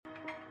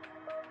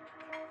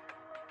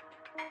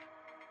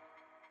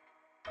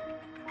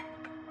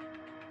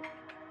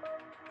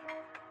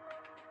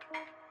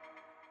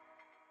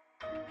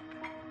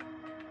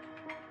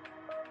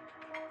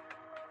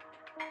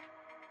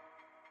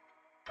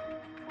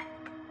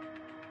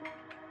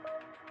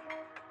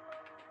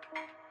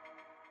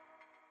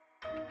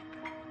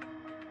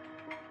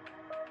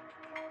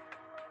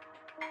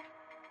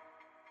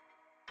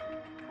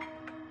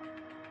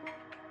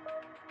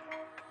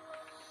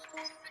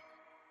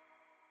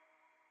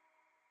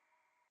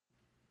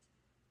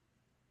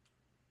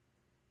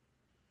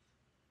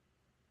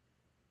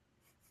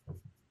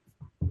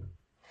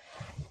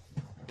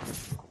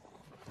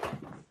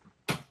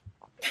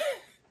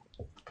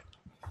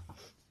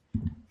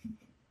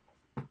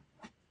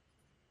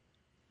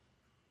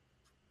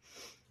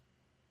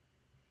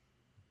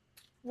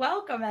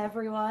welcome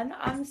everyone.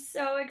 I'm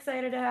so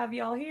excited to have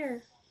you all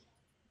here.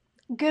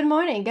 Good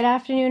morning, good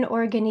afternoon,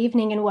 or good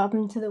evening, and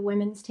welcome to the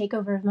Women's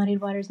Takeover of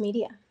Muddied Waters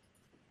Media.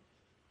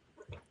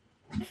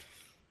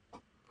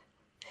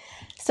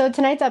 So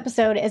tonight's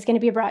episode is going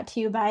to be brought to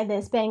you by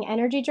this Bang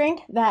energy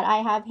drink that I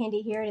have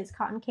handy here. It is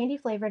cotton candy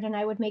flavored, and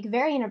I would make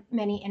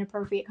many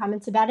inappropriate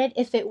comments about it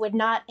if it would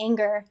not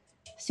anger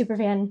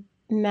superfan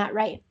Matt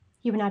Wright.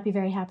 He would not be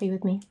very happy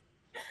with me.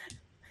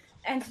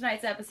 And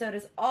tonight's episode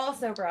is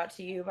also brought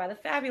to you by the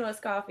fabulous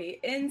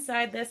coffee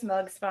inside this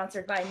mug,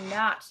 sponsored by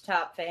not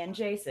top fan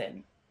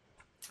Jason.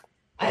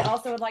 I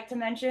also would like to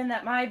mention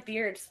that my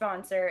beard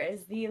sponsor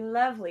is the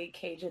lovely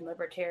Cajun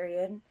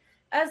Libertarian,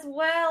 as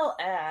well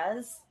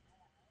as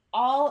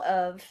all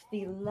of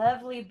the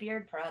lovely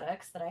beard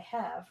products that I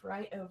have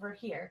right over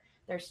here.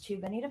 There's too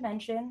many to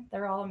mention.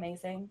 They're all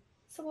amazing.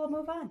 So we'll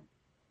move on.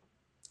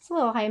 It's a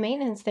little high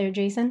maintenance there,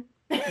 Jason.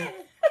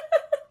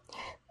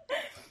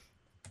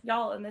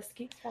 Y'all, and this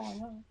keeps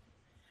falling off.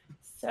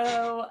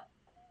 So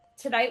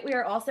tonight we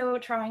are also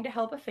trying to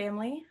help a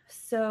family.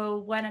 So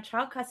when a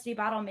child custody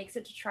battle makes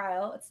it to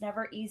trial, it's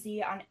never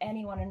easy on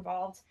anyone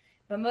involved.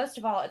 But most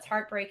of all, it's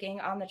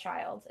heartbreaking on the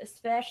child,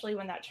 especially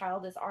when that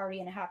child is already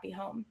in a happy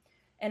home.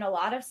 In a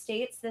lot of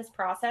states, this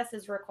process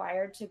is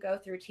required to go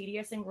through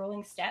tedious and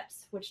grueling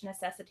steps, which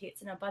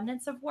necessitates an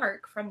abundance of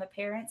work from the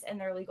parents and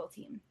their legal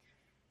team.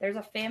 There's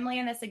a family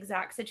in this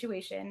exact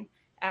situation.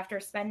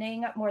 After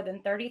spending more than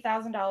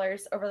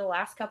 $30,000 over the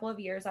last couple of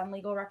years on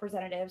legal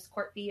representatives,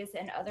 court fees,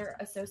 and other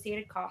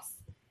associated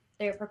costs,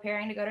 they are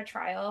preparing to go to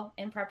trial.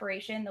 In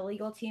preparation, the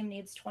legal team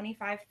needs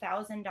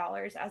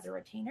 $25,000 as a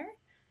retainer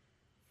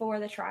for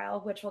the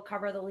trial, which will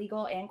cover the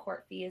legal and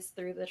court fees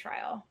through the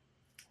trial.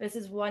 This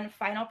is one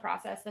final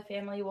process. The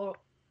family will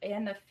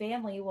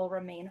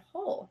remain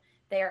whole.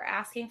 They are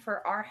asking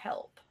for our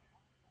help.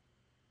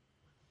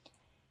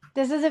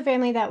 This is a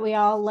family that we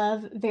all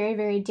love very,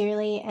 very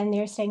dearly, and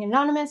they're staying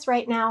anonymous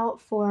right now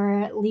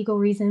for legal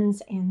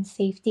reasons and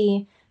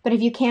safety. But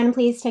if you can,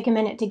 please take a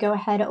minute to go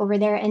ahead over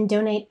there and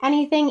donate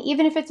anything,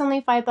 even if it's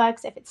only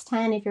 $5, if it's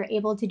 10, if you're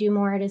able to do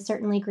more, it is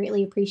certainly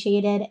greatly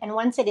appreciated. And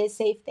once it is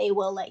safe, they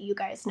will let you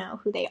guys know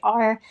who they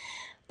are.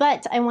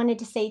 But I wanted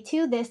to say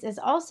too, this is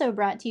also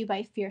brought to you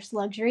by Fierce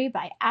Luxury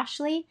by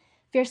Ashley.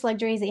 Fierce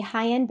Luxury is a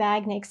high-end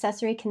bag and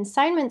accessory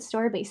consignment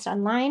store based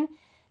online.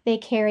 They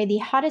carry the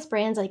hottest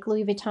brands like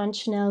Louis Vuitton,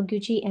 Chanel,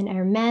 Gucci, and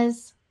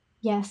Hermes.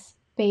 Yes,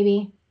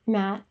 baby,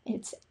 Matt,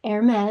 it's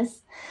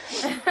Hermes.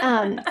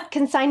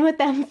 Consign with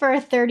them for a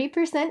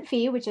 30%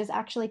 fee, which is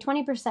actually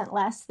 20%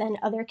 less than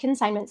other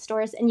consignment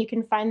stores, and you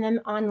can find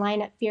them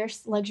online at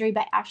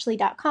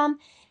fierceluxurybyashley.com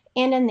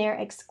and in their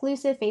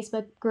exclusive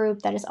Facebook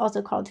group that is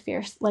also called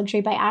Fierce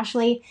Luxury by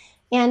Ashley.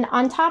 And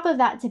on top of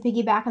that, to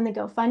piggyback on the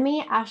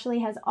GoFundMe, Ashley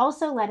has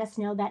also let us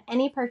know that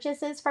any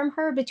purchases from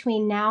her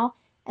between now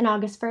and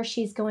August 1st,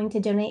 she's going to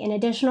donate an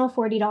additional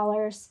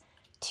 $40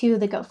 to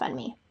the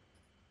GoFundMe.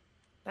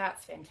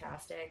 That's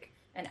fantastic.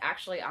 And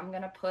actually, I'm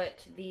going to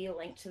put the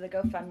link to the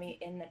GoFundMe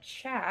in the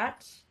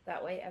chat.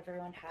 That way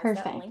everyone has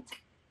that link.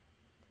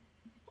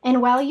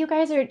 And while you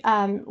guys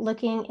are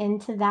looking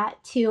into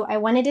that too, I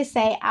wanted to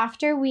say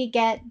after we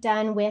get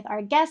done with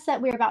our guests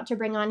that we're about to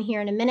bring on here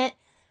in a minute,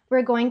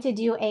 we're going to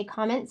do a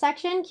comment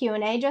section,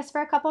 Q&A, just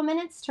for a couple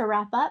minutes to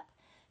wrap up.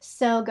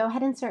 So go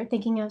ahead and start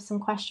thinking of some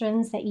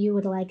questions that you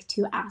would like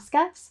to ask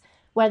us,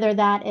 whether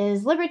that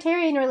is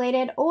libertarian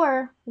related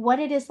or what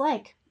it is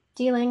like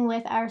dealing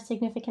with our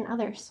significant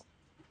others.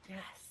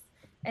 Yes.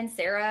 And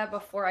Sarah,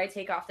 before I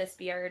take off this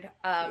beard,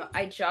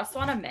 I just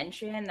want to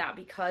mention that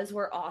because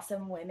we're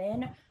awesome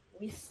women,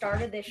 we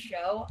started this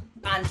show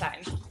on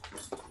time.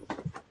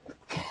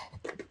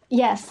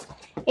 Yes.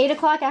 8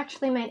 o'clock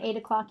actually meant 8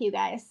 o'clock, you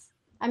guys.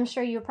 I'm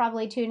sure you're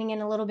probably tuning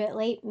in a little bit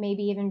late,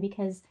 maybe even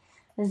because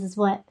this is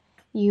what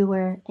you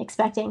were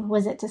expecting.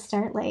 Was it to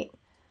start late?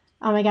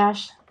 Oh my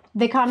gosh.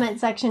 The comment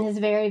section is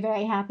very,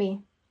 very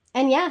happy.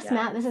 And yes,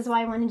 Matt, this is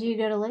why I wanted you to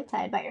go to Lit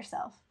Tide by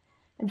yourself.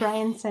 And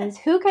Brian says,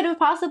 who could have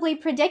possibly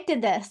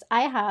predicted this?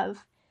 I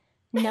have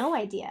no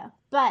idea.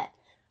 But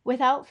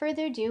without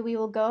further ado, we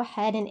will go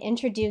ahead and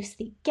introduce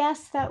the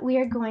guests that we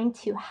are going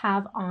to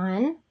have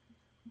on.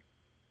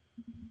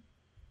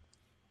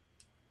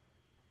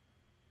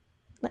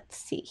 Let's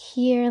see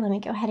here. Let me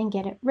go ahead and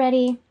get it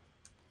ready.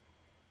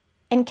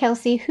 And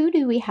Kelsey, who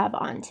do we have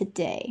on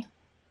today?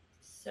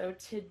 So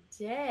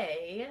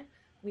today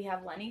we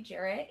have Lenny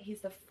Jarrett.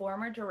 He's the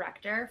former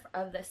director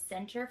of the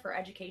Center for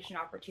Education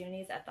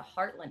Opportunities at the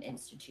Heartland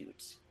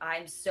Institute.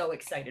 I'm so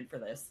excited for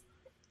this.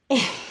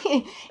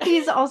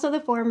 He's also the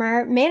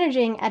former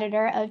managing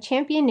editor of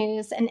Champion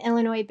News, an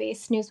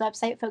Illinois-based news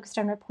website focused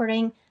on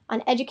reporting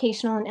on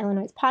educational and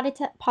Illinois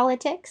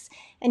politics.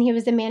 And he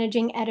was the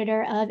managing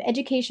editor of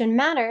Education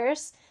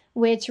Matters,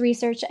 which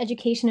researched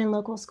education in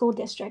local school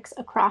districts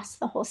across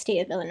the whole state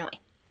of Illinois.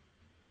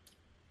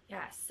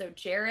 Yes, so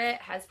Jarrett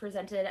has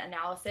presented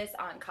analysis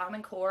on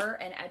Common Core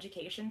and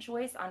education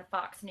choice on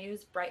Fox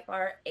News,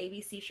 Breitbart,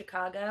 ABC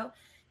Chicago,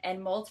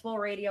 and multiple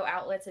radio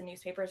outlets and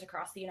newspapers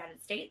across the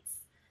United States.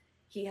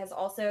 He has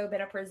also been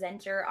a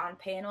presenter on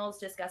panels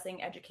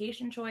discussing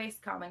education choice,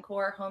 Common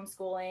Core,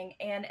 homeschooling,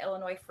 and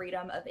Illinois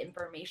freedom of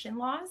information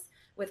laws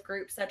with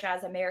groups such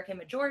as American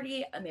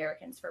Majority,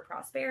 Americans for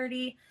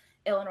Prosperity,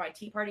 Illinois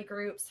Tea Party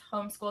groups,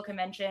 homeschool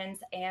conventions,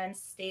 and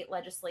state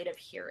legislative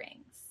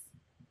hearings.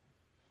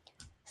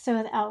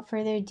 So without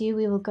further ado,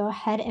 we will go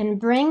ahead and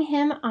bring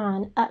him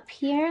on up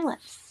here.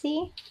 Let's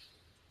see.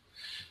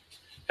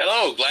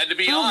 Hello, glad to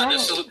be on. Right.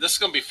 This is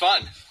going to be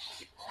fun.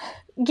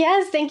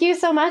 Yes, thank you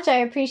so much. I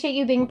appreciate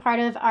you being part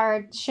of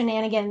our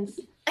shenanigans.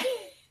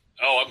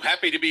 Oh, I'm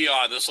happy to be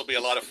on. This will be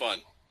a lot of fun.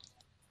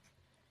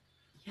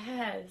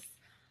 Yes.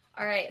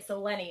 All right, so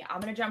Lenny, I'm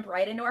going to jump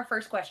right into our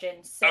first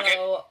question. So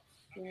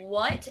okay.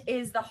 What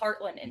is the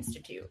Heartland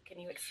Institute? Can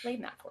you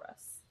explain that for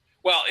us?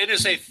 Well, it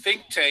is a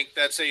think tank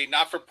that's a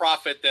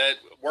not-for-profit that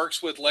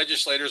works with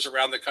legislators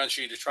around the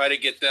country to try to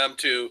get them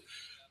to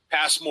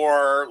pass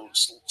more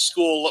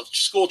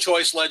school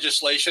choice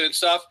legislation and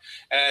stuff.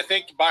 And I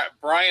think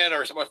Brian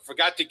or someone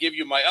forgot to give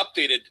you my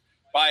updated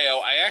bio.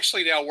 I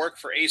actually now work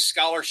for ACE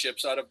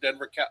Scholarships out of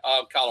Denver,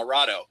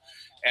 Colorado.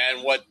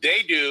 And what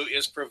they do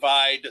is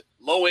provide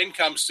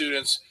low-income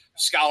students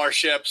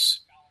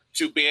scholarships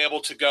to be able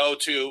to go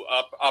to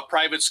a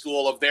private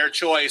school of their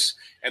choice.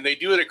 And they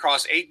do it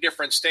across 8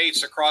 different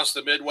states across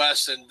the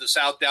Midwest and the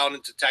South down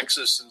into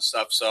Texas and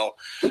stuff. So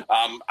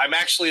I'm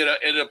actually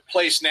in a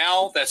place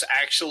now that's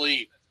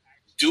actually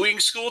doing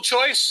school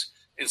choice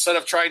instead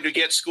of trying to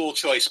get school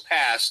choice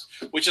passed,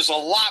 which is a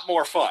lot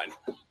more fun.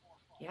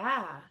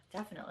 Yeah,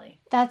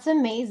 definitely. That's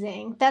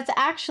amazing. That's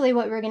actually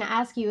what we're going to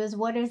ask you is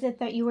what is it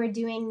that you are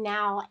doing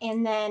now?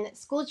 And then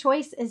school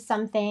choice is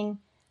something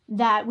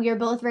that we are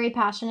both very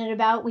passionate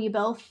about. We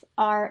both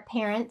are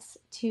parents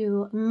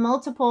to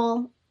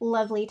multiple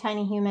lovely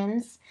tiny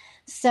humans.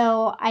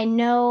 So I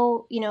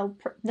know,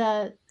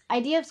 the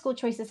idea of school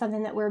choice is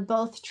something that we're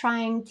both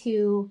trying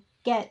to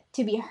get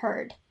to be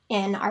heard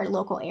in our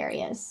local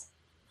areas.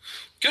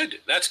 Good.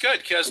 That's good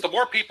because the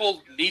more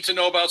people need to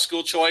know about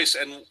school choice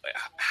and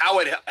how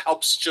it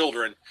helps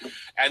children.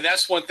 And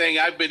that's one thing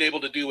I've been able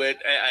to do at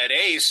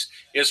ACE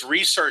is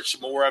research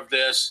more of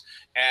this.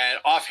 And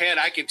offhand,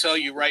 I can tell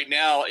you right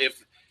now,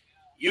 if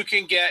you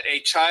can get a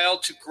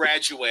child to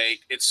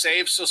graduate, it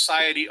saves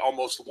society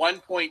almost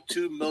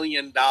 $1.2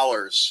 million.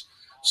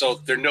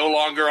 So they're no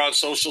longer on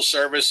social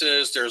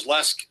services. There's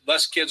less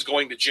kids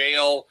going to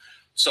jail.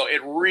 So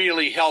it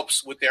really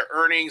helps with their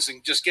earnings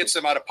and just gets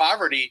them out of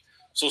poverty.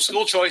 So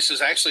school choice is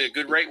actually a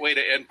good way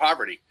to end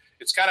poverty.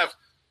 It's kind of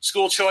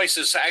school choice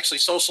is actually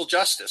social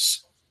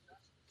justice.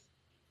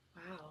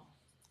 Wow.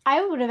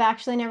 I would have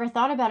actually never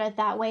thought about it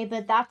that way,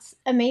 but that's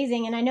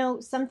amazing. And I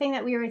know something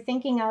that we were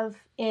thinking of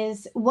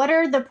is what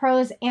are the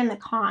pros and the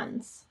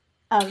cons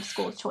of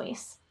school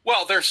choice?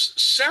 Well, there's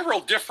several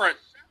different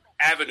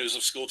avenues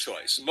of school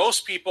choice.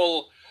 Most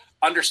people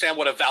understand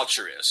what a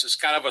voucher is. It's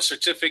kind of a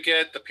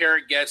certificate the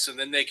parent gets, and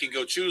then they can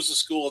go choose the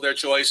school of their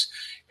choice.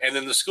 And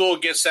then the school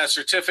gets that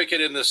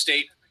certificate and the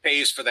state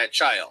pays for that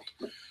child.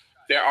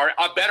 There are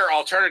better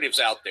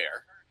alternatives out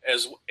there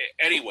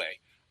anyway.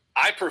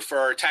 I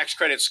prefer tax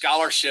credit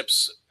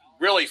scholarships,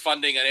 really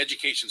funding an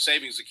education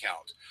savings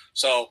account.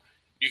 So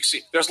you can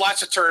see there's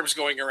lots of terms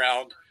going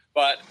around,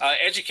 but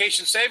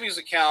education savings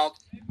account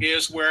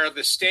is where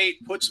the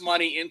state puts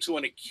money into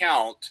an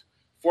account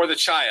for the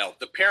child.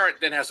 The parent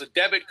then has a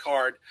debit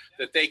card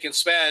that they can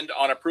spend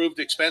on approved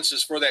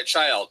expenses for that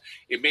child.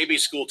 It may be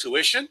school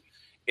tuition.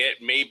 It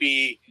may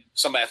be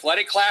some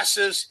athletic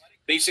classes.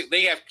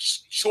 They have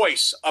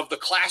choice of the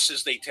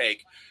classes they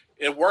take.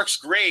 It works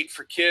great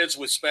for kids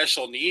with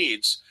special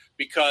needs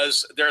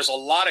because there's a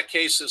lot of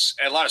cases,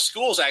 a lot of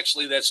schools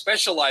actually that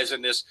specialize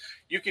in this.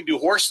 You can do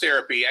horse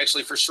therapy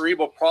actually for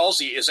cerebral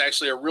palsy is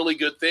actually a really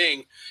good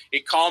thing.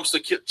 It calms the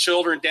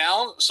children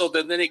down so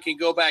that then they can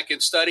go back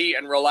and study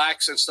and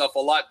relax and stuff a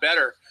lot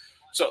better.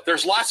 So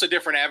there's lots of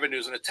different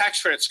avenues. And a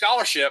tax credit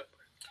scholarship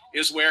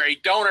is where a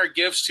donor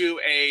gives to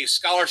a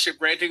scholarship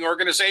granting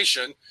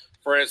organization.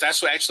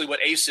 That's actually what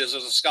ACE is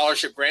a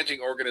scholarship granting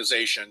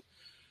organization.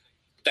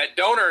 That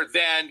donor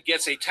then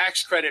gets a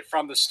tax credit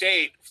from the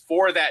state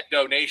for that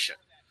donation.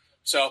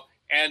 So,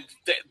 and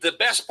the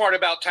best part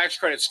about tax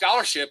credit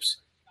scholarships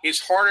is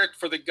harder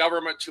for the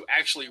government to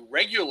actually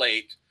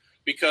regulate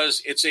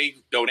because it's a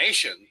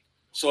donation.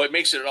 So it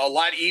makes it a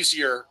lot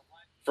easier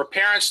for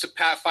parents to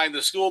find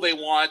the school they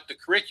want, the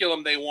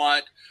curriculum they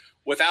want,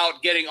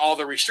 without getting all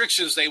the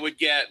restrictions they would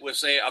get with,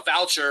 say, a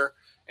voucher.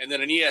 And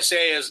then an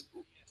ESA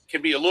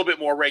can be a little bit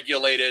more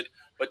regulated.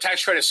 But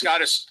tax credit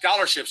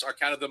scholarships are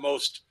kind of the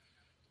most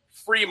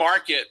free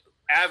market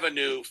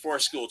avenue for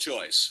school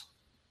choice.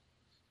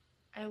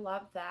 I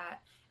love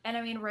that. And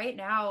I mean, right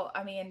now,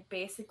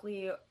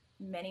 basically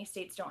many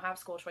states don't have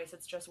school choice.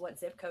 It's just what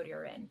zip code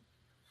you're in.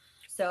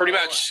 So pretty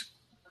much.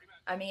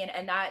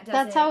 And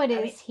that's how it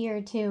is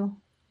here too.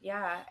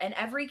 Yeah. And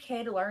every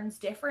kid learns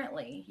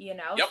differently,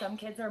 Yep. Some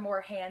kids are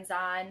more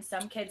hands-on.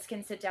 Some kids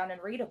can sit down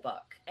and read a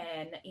book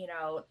and,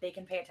 they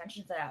can pay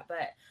attention to that.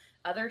 But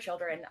other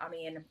children,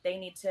 they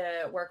need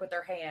to work with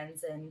their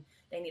hands and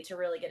they need to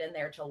really get in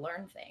there to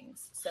learn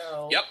things.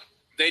 So yep.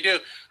 They do.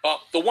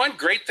 The one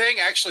great thing,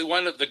 actually,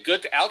 one of the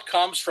good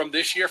outcomes from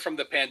this year from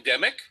the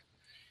pandemic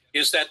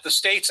is that the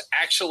states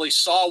actually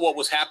saw what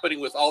was happening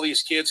with all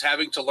these kids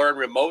having to learn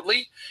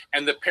remotely,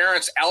 and the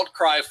parents'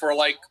 outcry for,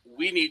 like,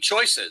 we need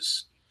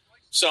choices.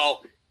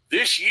 So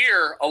this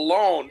year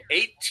alone,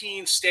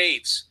 18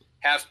 states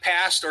have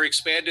passed or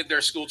expanded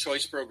their school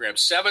choice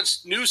programs. 7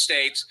 new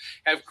states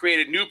have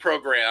created new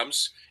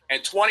programs,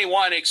 and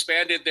 21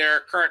 expanded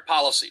their current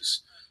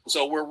policies.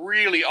 So we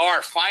really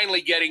are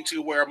finally getting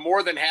to where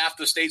more than half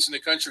the states in the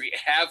country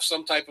have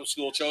some type of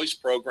school choice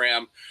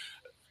program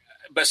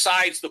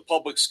besides the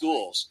public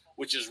schools,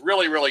 which is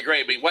really, really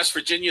great. I mean, West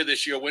Virginia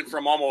this year went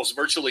from almost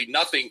virtually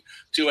nothing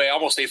to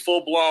almost a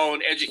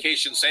full-blown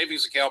education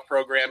savings account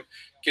program.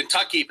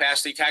 Kentucky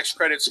passed the tax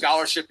credit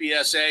scholarship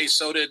ESA,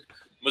 so did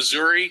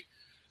Missouri.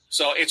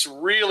 So it's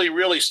really,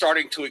 really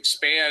starting to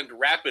expand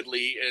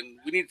rapidly, and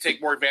we need to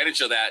take more advantage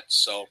of that.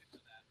 So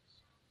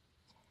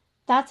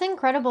that's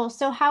incredible.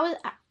 So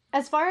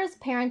as far as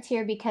parents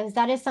here, because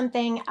that is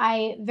something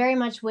I very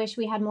much wish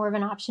we had more of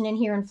an option in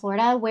here in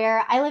Florida,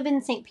 where I live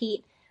in St.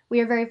 Pete. We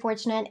are very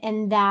fortunate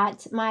in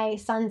that my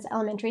son's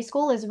elementary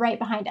school is right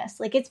behind us.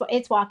 Like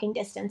it's walking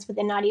distance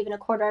within not even a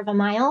quarter of a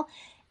mile.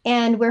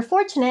 And we're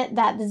fortunate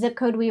that the zip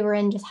code we were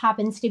in just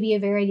happens to be a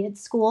very good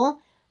school.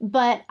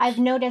 But I've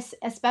noticed,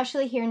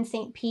 especially here in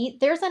St.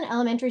 Pete, there's an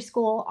elementary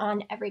school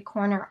on every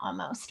corner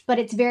almost, but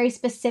it's very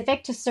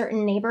specific to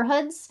certain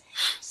neighborhoods.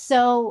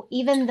 So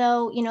even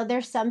though,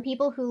 there's some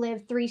people who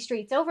live 3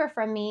 streets over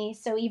from me,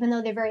 so even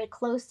though they're very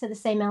close to the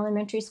same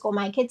elementary school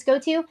my kids go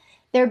to,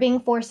 they're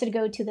being forced to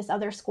go to this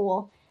other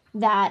school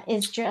that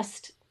is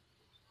just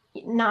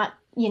not,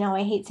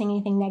 I hate saying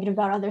anything negative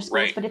about other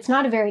schools, right. But it's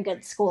not a very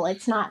good school.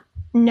 It's not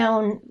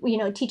known,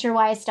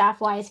 teacher-wise,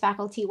 staff-wise,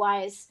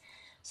 faculty-wise.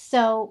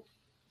 So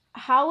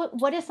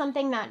what is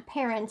something that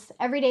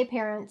everyday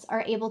parents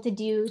are able to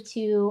do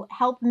to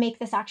help make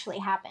this actually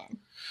happen?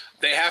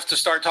 They have to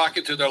start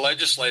talking to their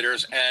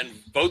legislators and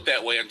vote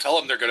that way and tell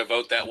them they're going to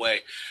vote that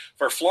way.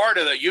 For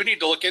Florida, that you need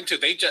to look into,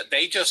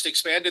 they just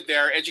expanded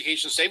their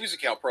education savings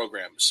account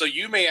program. So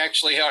you may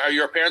actually, or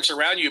your parents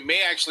around you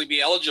may actually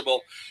be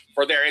eligible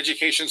for their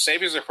education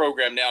savings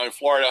program now in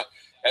Florida.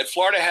 And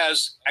Florida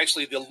has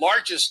actually the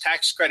largest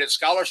tax credit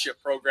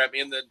scholarship program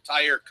in the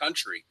entire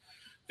country.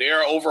 There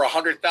are over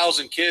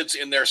 100,000 kids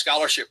in their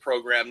scholarship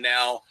program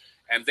now.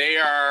 And they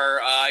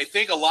are, I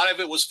think a lot of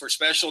it was for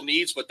special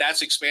needs, but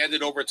that's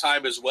expanded over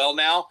time as well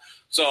now.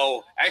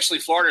 So actually,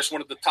 Florida is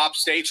one of the top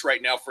states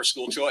right now for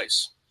school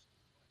choice.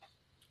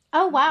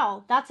 Oh,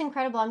 wow. That's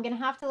incredible. I'm going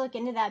to have to look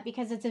into that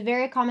because it's a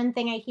very common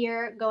thing I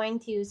hear going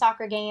to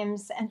soccer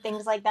games and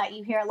things like that.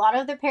 You hear a lot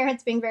of the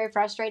parents being very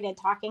frustrated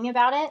talking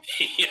about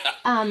it.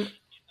 Yeah.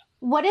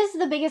 What is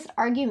the biggest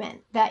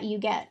argument that you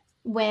get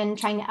when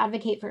trying to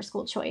advocate for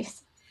school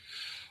choice?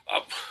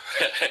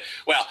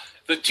 Well,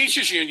 the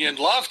teachers union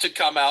love to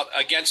come out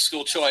against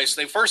school choice.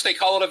 They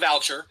call it a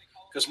voucher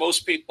because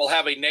most people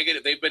have a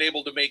negative. They've been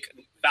able to make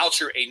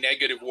voucher a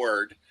negative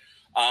word.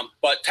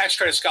 But tax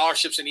credit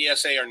scholarships and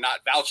ESA are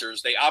not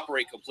vouchers. They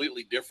operate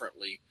completely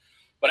differently.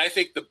 But I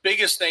think the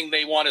biggest thing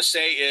they want to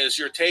say is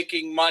you're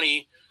taking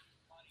money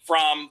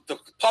from the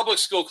public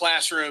school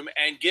classroom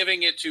and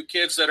giving it to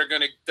kids that are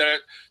going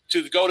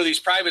to go to these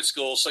private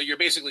schools. So you're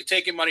basically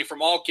taking money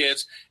from all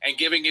kids and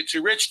giving it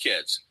to rich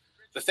kids.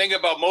 The thing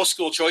about most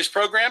school choice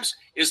programs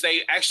is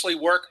they actually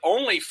work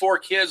only for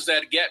kids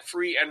that get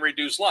free and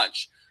reduced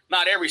lunch.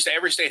 Not every state.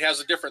 Every state has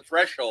a different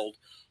threshold.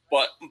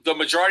 But the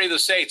majority of the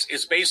states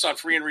is based on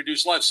free and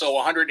reduced lunch. So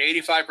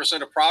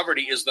 185% of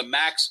poverty is the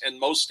max in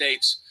most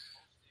states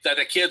that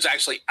a kid's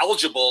actually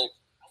eligible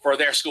for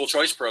their school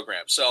choice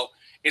program. So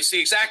it's the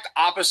exact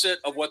opposite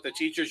of what the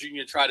teachers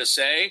union try to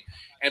say.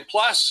 And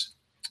plus,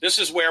 this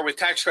is where with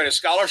tax credit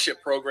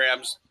scholarship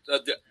programs,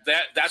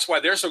 that's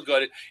why they're so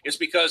good, is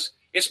because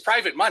it's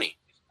private money.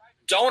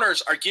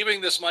 Donors are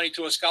giving this money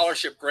to a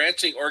scholarship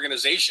granting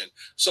organization.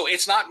 So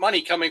it's not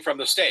money coming from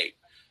the state.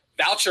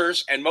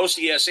 Vouchers and most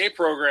ESA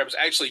programs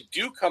actually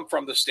do come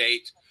from the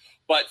state,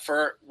 but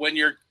for when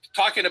you're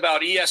talking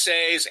about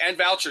ESAs and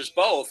vouchers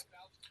both,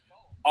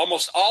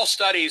 almost all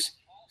studies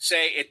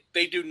say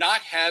they do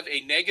not have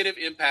a negative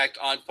impact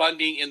on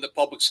funding in the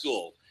public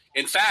school.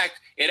 In fact,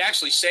 it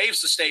actually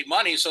saves the state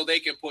money so they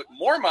can put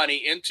more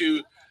money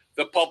into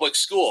the public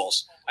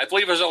schools. I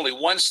believe there's only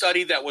one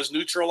study that was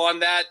neutral on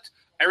that.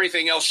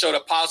 Everything else showed a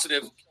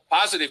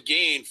positive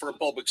gain for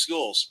public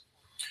schools.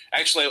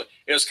 Actually,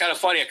 it was kind of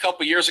funny. A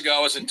couple of years ago,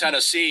 I was in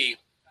Tennessee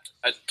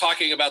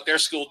talking about their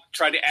school,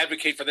 trying to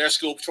advocate for their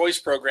school choice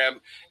program.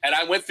 And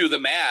I went through the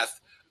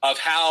math of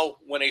how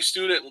when a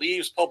student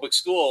leaves public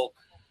school,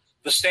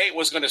 the state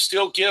was going to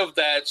still give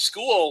that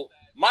school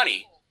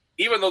money,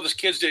 even though the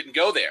kids didn't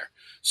go there.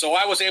 So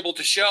I was able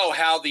to show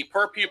how the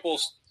per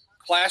pupil's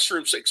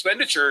classroom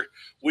expenditure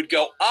would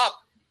go up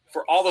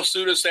for all the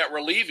students that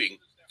were leaving.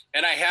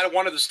 And I had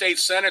one of the state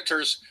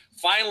senators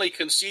finally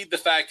concede the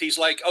fact. He's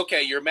like,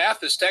 okay, your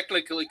math is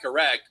technically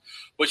correct,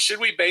 but should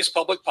we base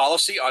public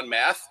policy on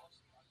math?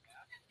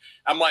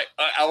 I'm like,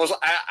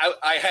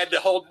 I had to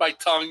hold my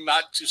tongue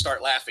not to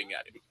start laughing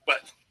at him. But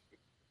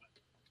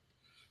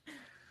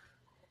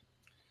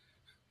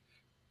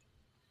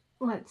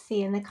Let's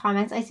see in the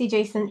comments. I see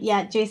Jason.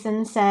 Yeah,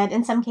 Jason said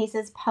in some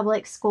cases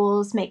public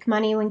schools make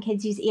money when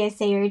kids use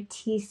ESA or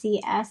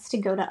TCS to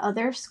go to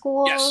other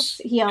schools.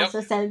 Yes. He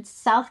also said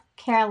South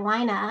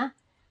Carolina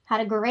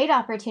had a great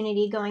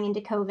opportunity going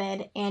into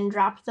COVID and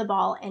dropped the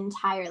ball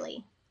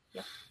entirely.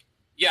 Yep.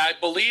 Yeah, I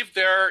believe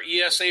their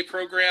ESA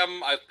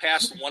program, I've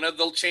passed one of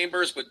the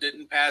chambers, but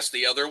didn't pass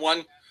the other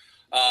one.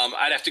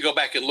 I'd have to go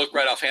back and look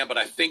right offhand, but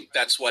I think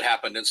that's what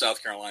happened in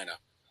South Carolina.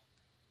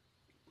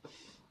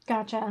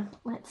 Gotcha.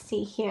 Let's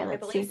see here. I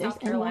believe South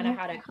Carolina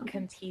had a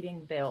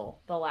competing bill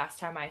the last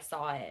time I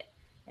saw it.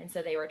 And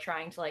so they were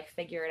trying to like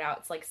figure it out.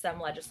 It's like some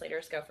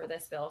legislators go for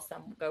this bill,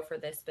 some go for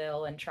this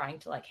bill, and trying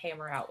to like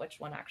hammer out which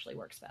one actually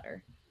works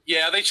better.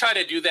 Yeah, they try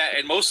to do that.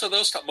 And most of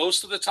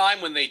the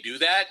time when they do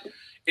that,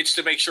 it's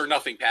to make sure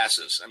nothing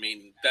passes. I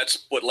mean,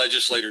 that's what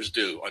legislators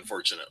do,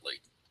 unfortunately.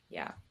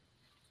 Yeah.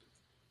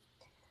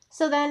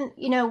 So then,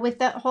 with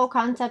the whole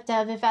concept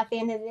of if at the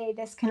end of the day,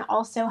 this can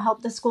also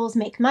help the schools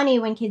make money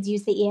when kids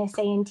use the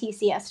ESA and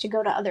TCS to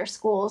go to other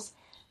schools,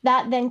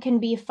 that then can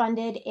be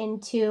funded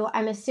into,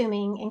 I'm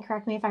assuming, and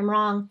correct me if I'm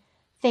wrong,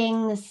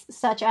 things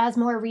such as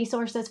more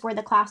resources for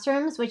the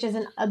classrooms, which is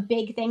a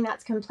big thing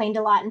that's complained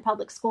a lot in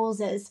public schools,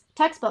 is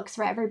textbooks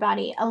for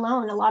everybody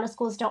alone. A lot of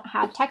schools don't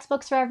have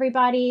textbooks for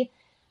everybody,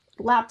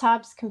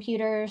 laptops,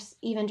 computers,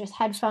 even just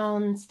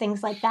headphones,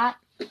 things like that.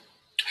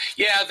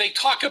 Yeah, they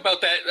talk about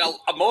that.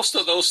 Most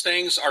of those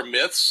things are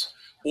myths,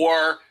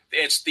 or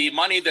it's the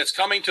money that's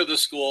coming to the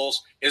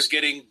schools is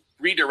getting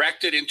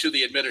redirected into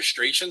the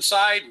administration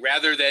side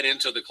rather than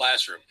into the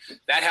classroom.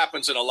 That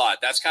happens in a lot.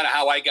 That's kind of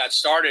how I got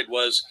started,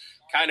 was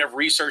kind of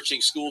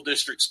researching school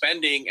district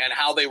spending and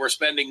how they were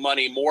spending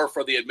money more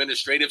for the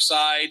administrative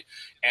side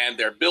and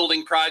their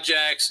building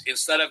projects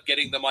instead of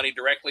getting the money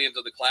directly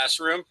into the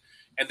classroom.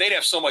 And they'd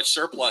have so much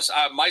surplus.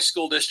 My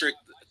school district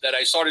that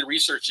I started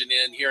researching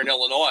in here in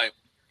Illinois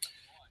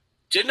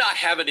did not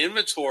have an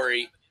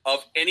inventory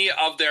of any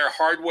of their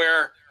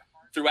hardware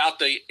throughout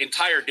the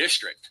entire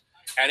district.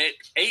 And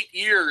 8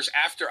 years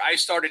after I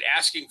started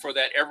asking for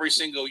that every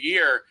single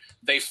year,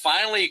 they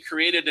finally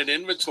created an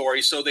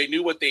inventory so they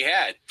knew what they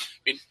had. I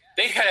mean,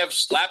 they'd have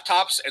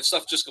laptops and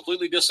stuff just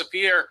completely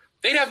disappear.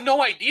 They'd have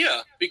no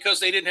idea because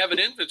they didn't have an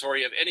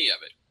inventory of any of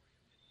it.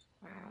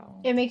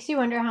 Wow. It makes you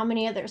wonder how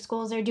many other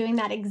schools are doing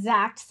that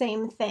exact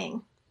same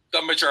thing.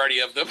 The majority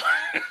of them.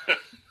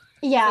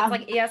 Yeah, so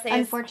it's like ESA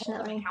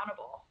unfortunately. is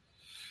accountable.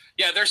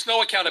 Yeah, there's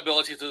no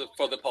accountability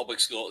for the public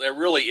school. There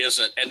really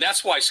isn't. And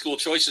that's why school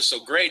choice is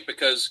so great,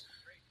 because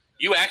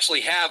you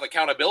actually have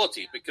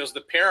accountability, because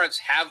the parents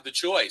have the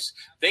choice.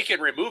 They can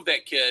remove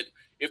that kid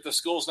if the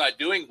school's not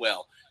doing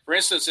well. For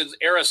instance, in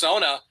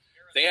Arizona,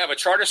 they have a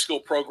charter school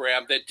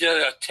program that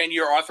did a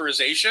 10-year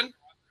authorization.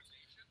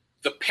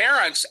 The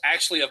parents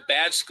actually of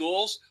bad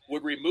schools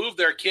would remove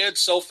their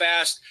kids so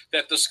fast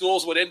that the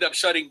schools would end up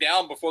shutting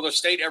down before the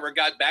state ever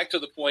got back to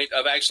the point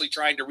of actually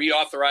trying to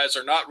reauthorize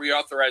or not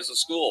reauthorize the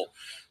school.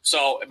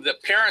 So the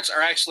parents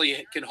are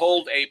actually can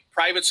hold a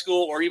private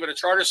school or even a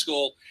charter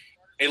school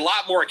a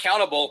lot more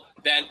accountable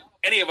than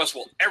any of us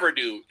will ever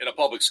do in a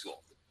public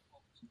school.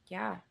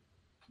 Yeah.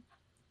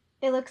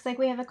 It looks like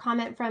we have a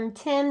comment from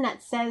Tim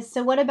that says,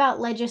 so what about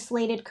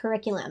legislated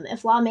curriculum?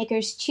 If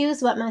lawmakers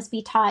choose what must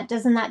be taught,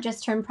 doesn't that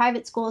just turn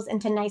private schools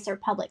into nicer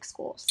public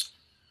schools?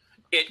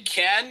 It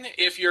can,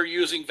 if you're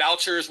using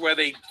vouchers where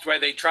they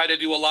try to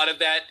do a lot of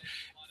that.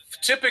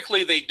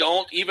 Typically, they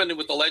don't, even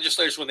with the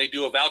legislators, when they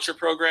do a voucher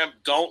program,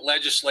 don't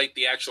legislate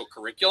the actual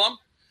curriculum.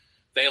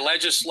 They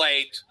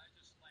legislate,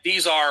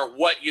 these are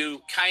what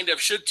you kind of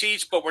should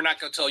teach, but we're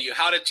not going to tell you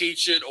how to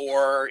teach it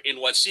or in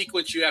what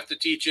sequence you have to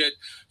teach it.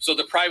 So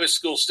the private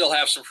schools still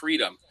have some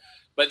freedom.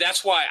 But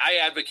that's why I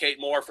advocate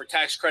more for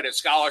tax credit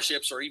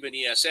scholarships or even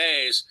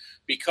ESAs,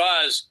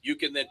 because you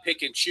can then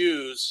pick and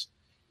choose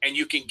and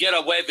you can get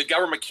away. The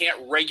government can't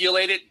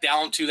regulate it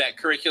down to that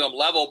curriculum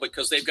level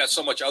because they've got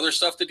so much other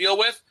stuff to deal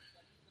with.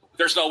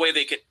 There's no way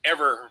they could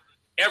ever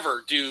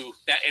do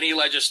that, any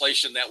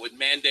legislation that would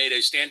mandate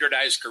a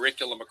standardized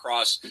curriculum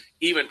across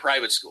even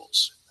private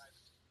schools.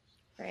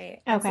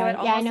 Right. Okay. So it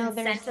Yeah, I know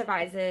almost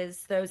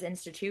incentivizes those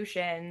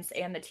institutions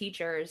and the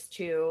teachers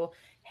to,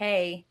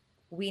 hey,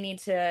 we need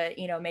to,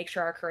 make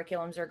sure our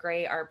curriculums are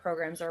great, our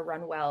programs are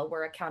run well,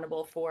 we're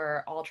accountable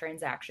for all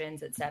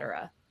transactions, et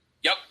cetera.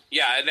 Yep.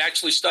 Yeah. And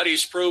actually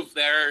studies prove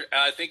there,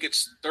 I think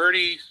it's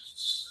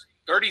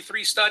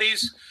 33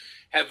 studies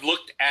have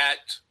looked at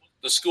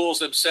the schools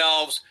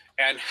themselves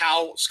and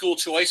how school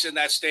choice in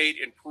that state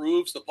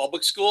improves the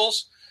public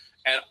schools.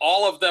 And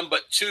all of them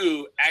but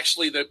two,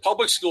 actually the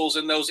public schools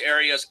in those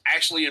areas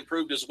actually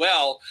improved as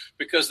well,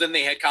 because then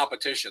they had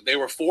competition. They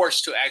were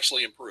forced to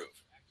actually improve.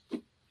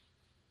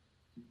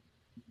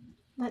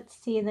 Let's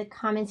see the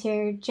comments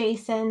here.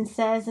 Jason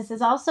says, this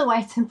is also why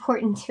it's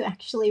important to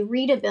actually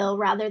read a bill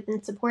rather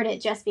than support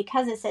it just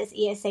because it says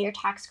ESA or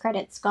tax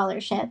credit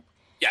scholarship.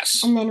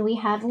 Yes. And then we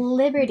have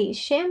Liberty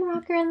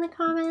Shamrocker in the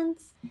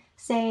comments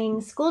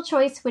saying school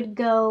choice would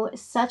go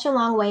such a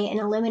long way in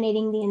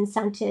eliminating the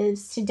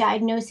incentives to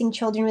diagnosing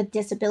children with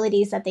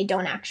disabilities that they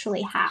don't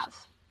actually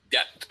have.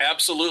 Yeah,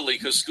 absolutely.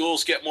 Because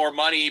schools get more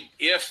money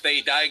if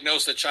they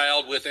diagnose the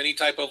child with any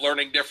type of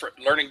learning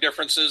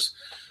differences.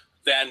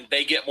 Then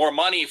they get more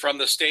money from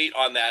the state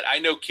on that. I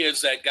know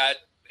kids that got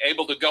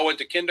able to go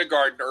into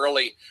kindergarten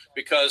early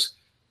because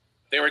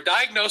they were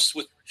diagnosed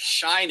with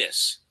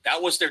shyness.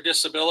 That was their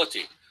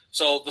disability.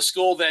 So the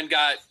school then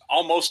got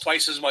almost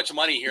twice as much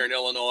money here in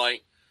Illinois.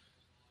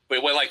 We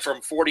went like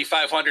from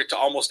 $4,500 to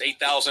almost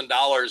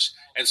 $8,000.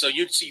 And so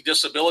you'd see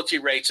disability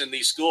rates in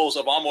these schools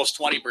of almost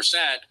 20%,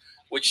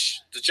 which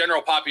the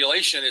general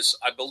population is,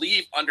 I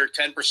believe, under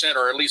 10%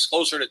 or at least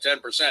closer to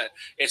 10%.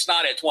 It's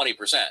not at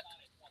 20%.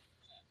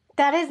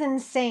 That is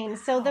insane.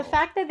 So the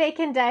fact that they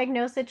can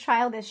diagnose a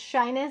child as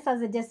shyness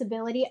as a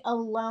disability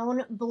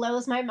alone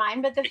blows my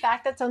mind. But the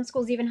fact that some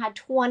schools even had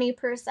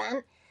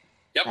 20%,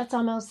 yep. That's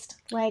almost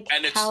like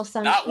and it's how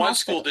some not one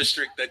school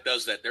district that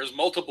does that. There's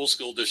multiple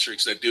school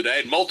districts that do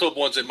that, and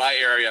multiple ones in my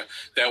area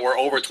that were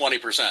over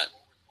 20%.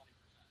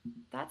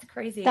 That's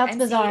crazy. That's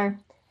bizarre.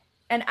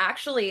 And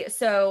actually,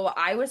 so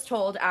I was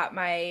told at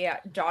my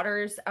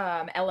daughter's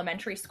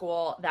elementary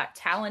school that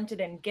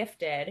talented and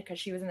gifted, because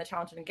she was in the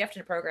talented and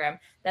gifted program,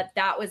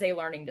 that was a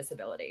learning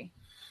disability.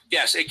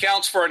 Yes, it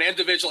counts for an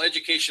individual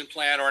education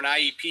plan or an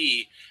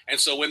IEP. And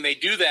so when they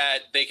do that,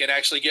 they can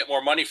actually get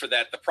more money for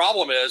that. The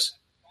problem is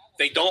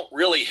they don't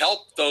really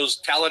help those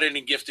talented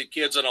and gifted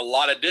kids in a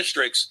lot of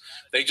districts.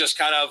 They just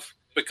kind of,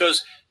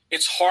 because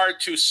it's hard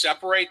to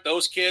separate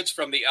those kids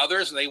from the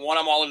others, and they want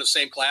them all in the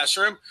same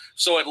classroom.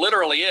 So it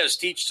literally is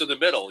teach to the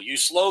middle. You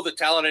slow the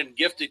talented and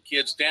gifted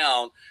kids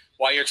down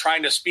while you're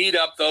trying to speed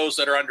up those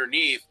that are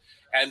underneath.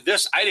 And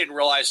this, I didn't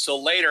realize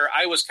till later.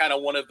 I was kind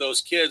of one of those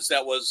kids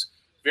that was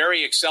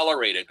very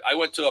accelerated. I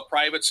went to a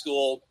private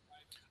school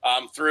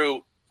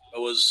through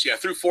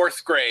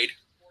fourth grade.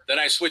 Then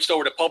I switched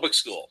over to public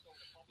school.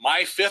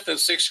 My fifth and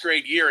sixth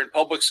grade year in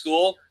public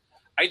school,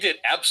 I did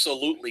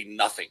absolutely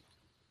nothing,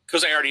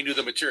 because I already knew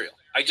the material.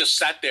 I just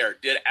sat there,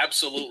 did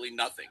absolutely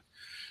nothing.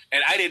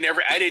 And I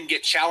didn't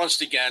get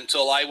challenged again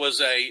until I was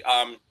a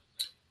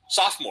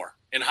sophomore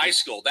in high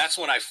school. That's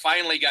when I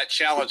finally got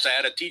challenged. I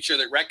had a teacher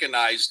that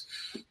recognized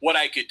what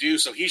I could do.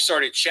 So he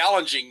started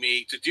challenging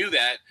me to do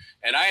that.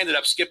 And I ended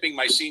up skipping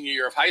my senior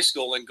year of high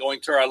school and going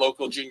to our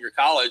local junior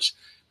college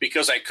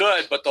because I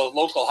could. But the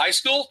local high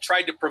school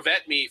tried to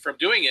prevent me from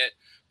doing it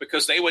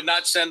because they would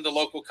not send the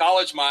local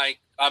college my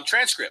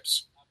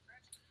transcripts.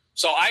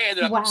 So I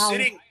ended up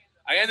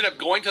I ended up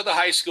going to the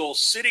high school,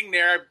 sitting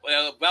there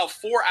about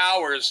 4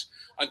 hours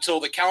until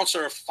the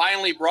counselor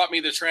finally brought me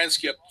the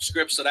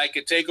transcripts that I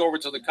could take over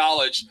to the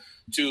college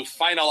to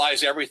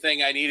finalize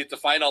everything I needed to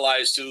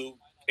finalize to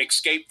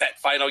escape that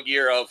final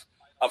year of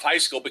high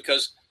school,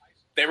 because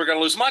they were going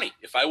to lose money.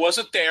 If I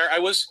wasn't there,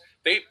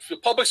 the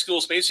public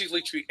schools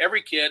basically treat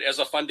every kid as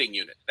a funding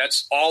unit.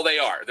 That's all they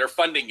are. They're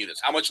funding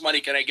units. How much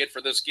money can I get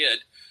for this kid?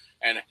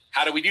 And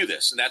how do we do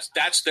this? And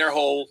that's their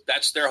whole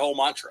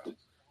mantra.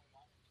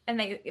 And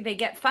they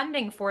get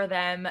funding for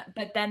them,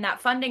 but then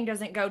that funding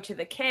doesn't go to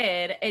the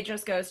kid. It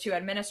just goes to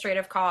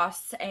administrative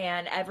costs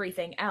and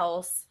everything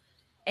else.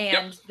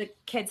 And The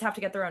kids have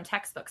to get their own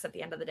textbooks at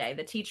the end of the day.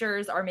 The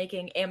teachers are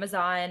making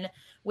Amazon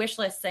wish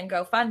lists and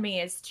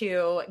GoFundMes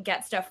to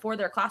get stuff for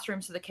their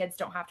classrooms so the kids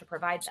don't have to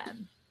provide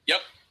them.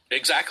 Yep,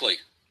 exactly.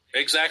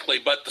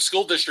 But the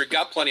school district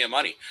got plenty of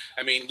money.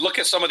 I mean, look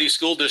at some of these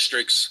school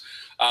districts.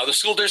 The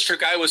school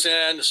district I was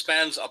in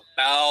spends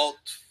about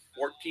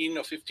 $14,000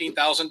 or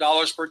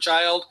 $15,000 per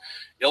child.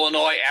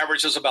 Illinois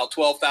averages about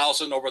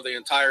 $12,000 over the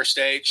entire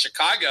state.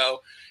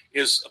 Chicago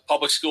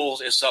public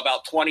schools is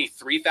about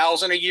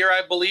 $23,000 a year,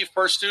 I believe,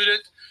 per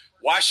student.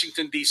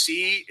 Washington,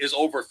 D.C. is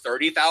over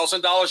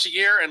 $30,000 a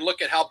year. And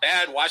look at how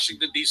bad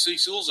Washington, D.C.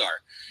 schools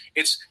are.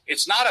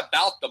 It's not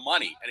about the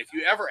money. And if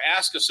you ever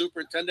ask a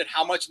superintendent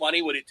how much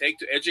money would it take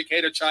to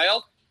educate a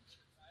child,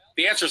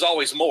 the answer is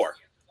always more.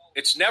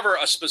 It's never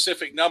a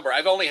specific number.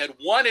 I've only had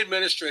one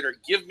administrator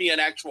give me an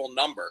actual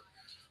number,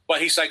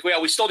 but he's like,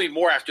 well, we still need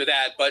more after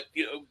that. But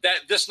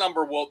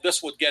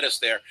this would get us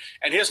there.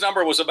 And his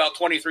number was about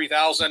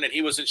 23,000, and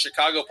he was in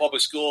Chicago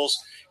public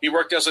schools. He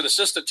worked as an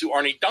assistant to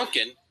Arne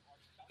Duncan,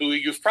 who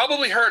you've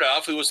probably heard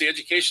of, who was the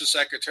education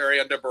secretary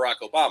under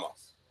Barack Obama.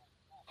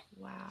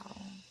 Wow.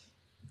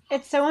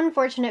 It's so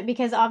unfortunate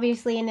because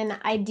obviously in an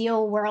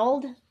ideal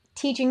world,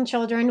 teaching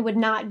children would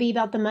not be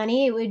about the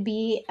money. It would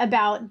be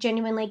about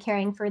genuinely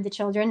caring for the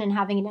children and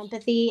having an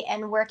empathy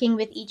and working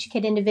with each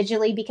kid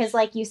individually. Because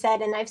like you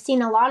said, and I've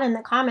seen a lot in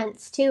the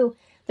comments too,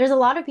 there's a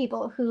lot of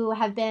people who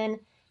have been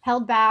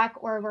held back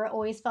or were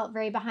always felt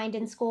very behind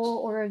in school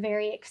or were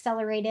very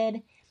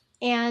accelerated.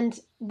 And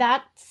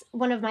that's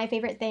one of my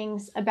favorite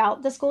things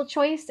about the school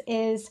choice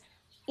is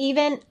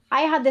even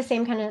I had the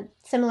same kind of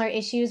similar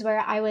issues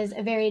where I was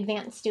a very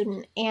advanced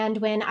student. And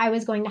when I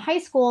was going to high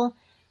school,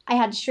 I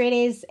had straight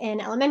A's in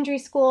elementary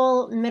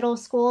school, middle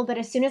school, but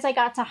as soon as I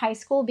got to high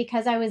school,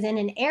 because I was in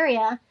an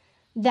area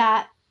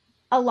that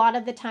a lot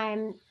of the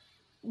time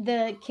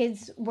the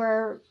kids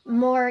were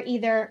more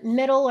either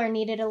middle or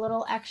needed a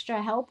little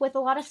extra help with a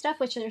lot of stuff,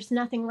 which there's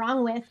nothing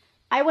wrong with,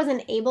 I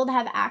wasn't able to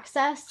have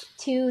access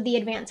to the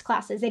advanced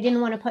classes. They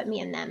didn't want to put me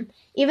in them,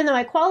 even though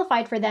I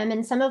qualified for them.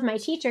 And some of my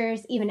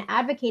teachers even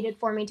advocated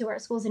for me to our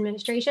school's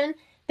administration.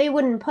 They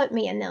wouldn't put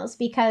me in those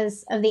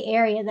because of the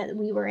area that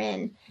we were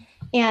in.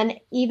 And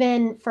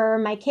even for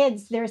my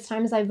kids, there's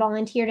times I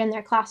volunteered in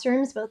their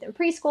classrooms, both in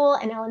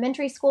preschool and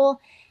elementary school.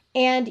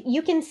 And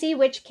you can see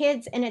which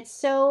kids, and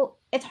it's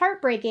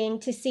heartbreaking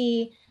to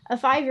see a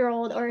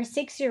 5-year-old or a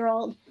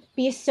 6-year-old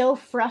be so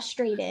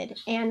frustrated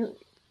and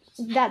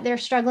that they're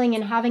struggling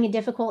and having a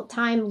difficult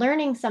time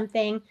learning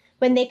something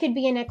when they could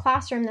be in a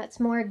classroom that's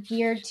more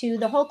geared to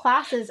the whole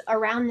class is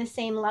around the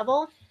same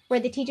level, where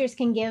the teachers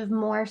can give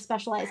more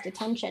specialized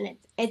attention.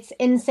 It's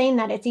insane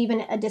that it's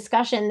even a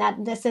discussion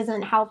that this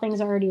isn't how things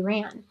already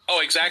ran.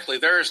 Oh, exactly.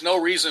 There is no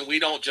reason we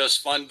don't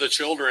just fund the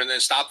children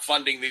and stop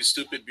funding these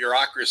stupid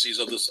bureaucracies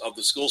of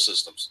the school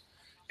systems.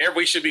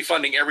 We should be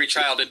funding every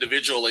child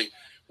individually,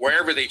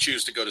 wherever they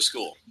choose to go to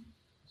school.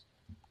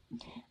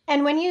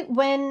 And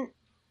when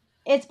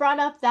it's brought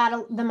up that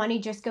the money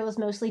just goes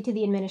mostly to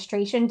the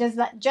administration, does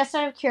that, just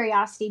out of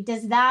curiosity,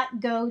 does that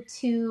go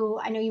to,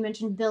 I know you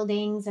mentioned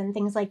buildings and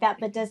things like that,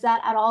 but does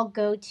that at all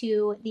go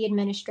to the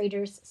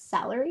administrator's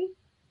salary?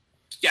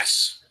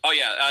 Yes. Oh,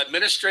 yeah.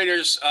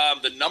 Administrators,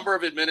 the number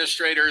of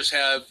administrators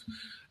have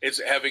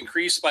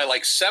increased by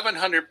like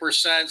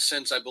 700%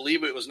 since I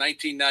believe it was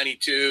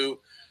 1992,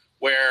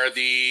 where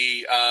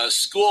the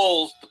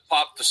school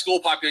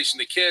population,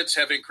 the kids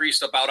have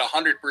increased about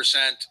 100%,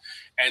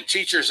 and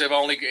teachers have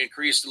only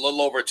increased a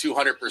little over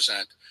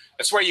 200%.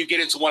 That's where you get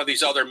into one of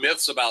these other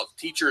myths about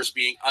teachers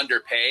being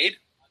underpaid.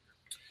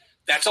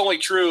 That's only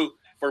true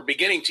for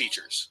beginning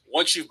teachers.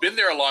 Once you've been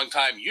there a long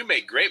time, you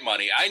make great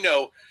money. I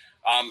know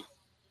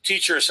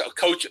teachers,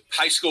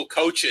 high school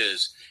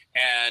coaches,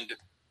 and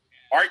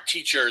art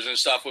teachers and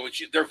stuff,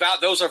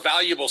 those are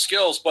valuable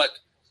skills, but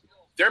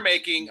they're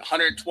making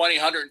 120,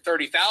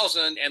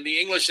 130,000, and the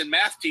English and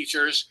math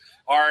teachers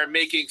are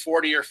making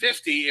 40 or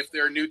 50 if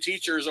they're new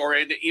teachers, or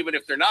even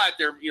if they're not,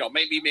 they're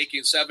maybe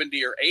making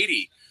 70 or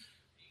 80.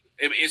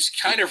 It's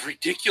kind of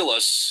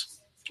ridiculous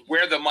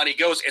where the money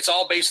goes. It's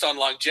all based on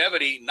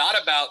longevity, not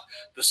about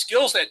the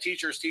skills that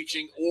teachers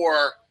teaching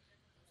or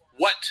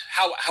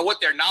what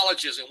their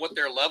knowledge is and what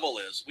their level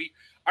is.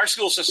 Our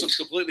school system's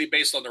completely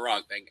based on the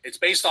wrong thing. It's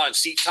based on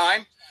seat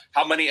time,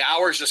 how many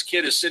hours this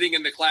kid is sitting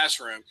in the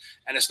classroom,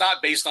 and it's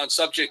not based on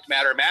subject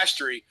matter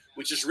mastery,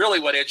 which is really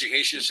what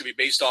education should be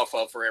based off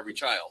of for every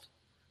child.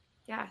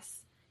 Yes.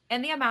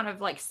 And the amount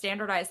of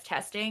standardized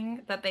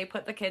testing that they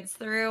put the kids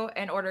through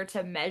in order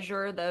to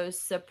measure those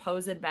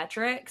supposed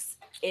metrics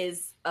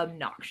is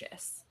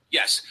obnoxious.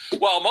 Yes.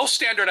 Well, most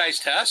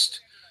standardized tests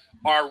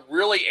are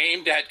really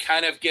aimed at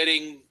kind of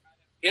getting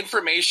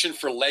information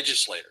for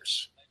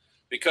legislators.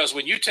 Because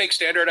when you take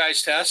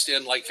standardized tests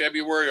in like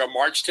February or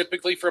March,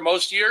 typically for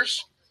most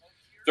years,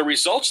 the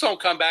results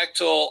don't come back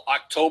till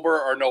October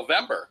or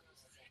November.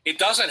 It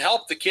doesn't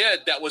help the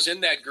kid that was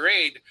in that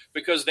grade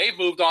because they've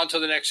moved on to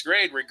the next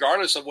grade,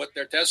 regardless of what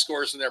their test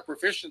scores and their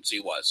proficiency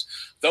was.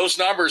 Those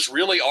numbers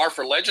really are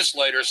for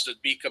legislators to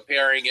be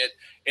comparing it.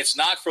 It's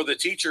not for the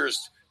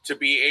teachers to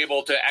be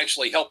able to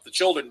actually help the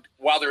children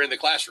while they're in the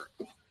classroom.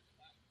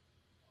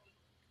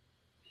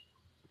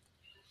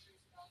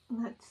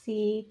 Let's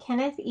see.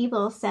 Kenneth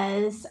Ebel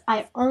says,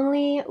 I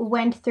only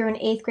went through an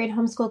 8th grade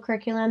homeschool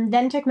curriculum,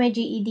 then took my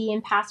GED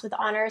and passed with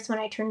honors when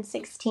I turned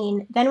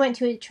 16, then went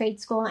to a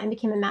trade school and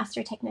became a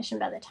master technician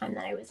by the time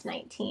that I was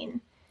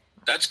 19.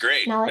 That's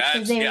great. Nalek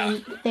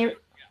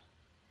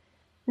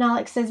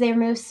says they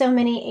removed so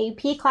many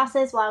AP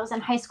classes while I was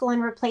in high school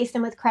and replaced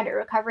them with credit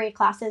recovery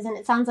classes. And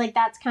it sounds like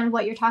that's kind of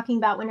what you're talking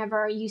about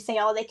whenever you say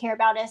all they care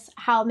about is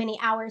how many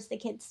hours the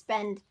kids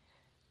spend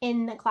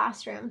in the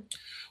classroom.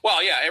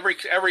 Well, yeah,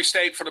 every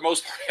state for the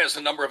most part has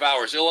a number of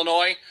hours.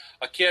 Illinois,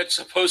 a kid's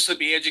supposed to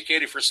be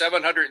educated for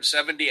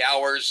 770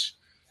 hours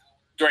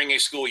during a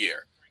school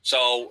year.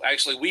 So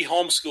actually, we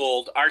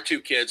homeschooled our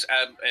 2 kids,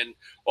 and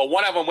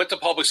one of them went to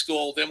public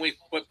school. Then we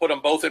put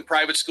them both in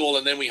private school,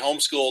 and then we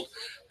homeschooled,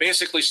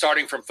 basically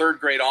starting from 3rd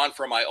grade on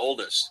for my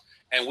oldest.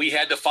 And we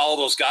had to follow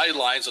those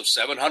guidelines of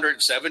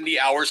 770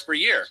 hours per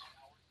year.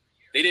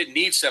 They didn't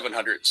need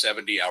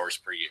 770 hours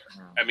per year.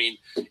 I mean,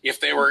 if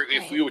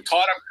we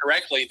taught them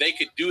correctly, they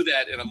could do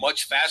that in a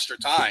much faster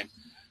time.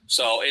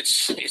 So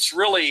it's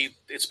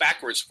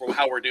backwards from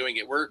how we're doing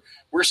it.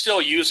 We're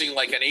still using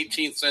like an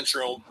 18th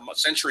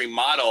century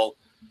model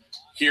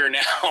here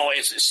now.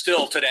 It's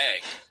still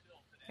today.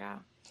 Yeah,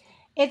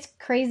 it's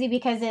crazy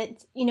because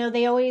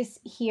they always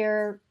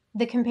hear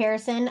the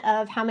comparison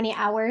of how many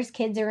hours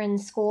kids are in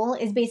school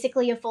is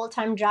basically a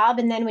full-time job,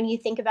 and then when you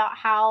think about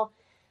how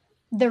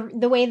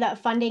the way that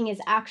funding is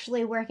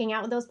actually working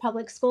out with those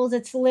public schools,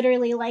 it's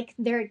literally like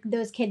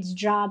those kids'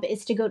 job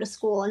is to go to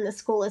school, and the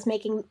school is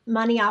making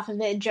money off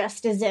of it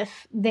just as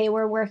if they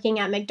were working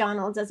at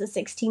McDonald's as a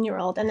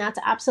 16-year-old, and that's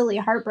absolutely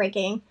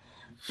heartbreaking.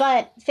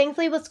 But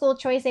thankfully with school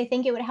choice, I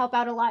think it would help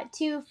out a lot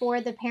too for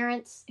the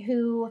parents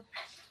who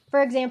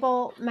For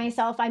example,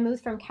 myself, I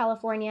moved from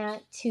California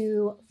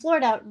to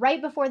Florida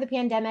right before the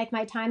pandemic.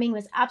 My timing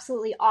was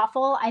absolutely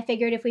awful. I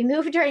figured if we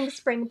move during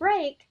spring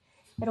break,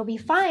 it'll be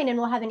fine and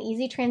we'll have an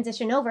easy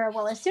transition over.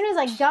 Well, as soon as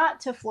I got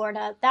to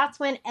Florida, that's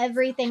when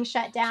everything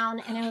shut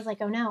down. And I was like,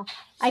 oh no,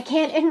 I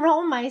can't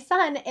enroll my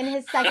son in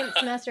his second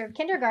semester of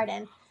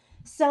kindergarten.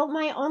 So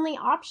my only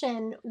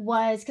option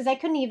was, because I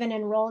couldn't even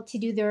enroll to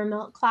do the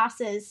remote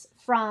classes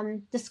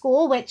from the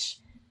school, which,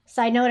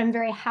 side note, I'm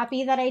very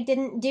happy that I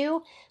didn't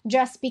do,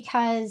 just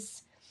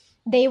because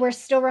they were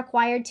still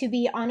required to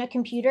be on a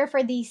computer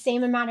for the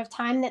same amount of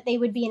time that they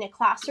would be in a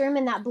classroom.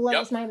 And that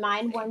blows my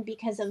mind, one,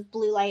 because of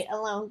blue light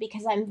alone,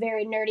 because I'm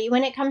very nerdy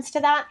when it comes to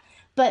that.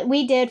 But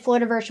we did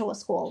Florida Virtual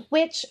School,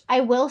 which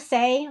I will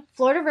say,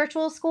 Florida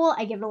Virtual School,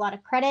 I give it a lot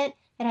of credit.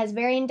 It has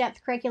very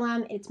in-depth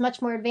curriculum. It's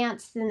much more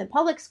advanced than the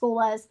public school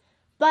was.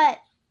 But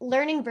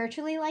learning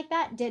virtually like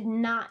that did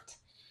not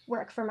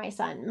work for my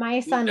son.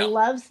 My son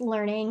loves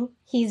learning.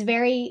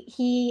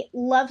 He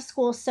loves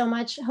school so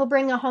much. He'll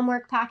bring a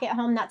homework packet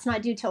home that's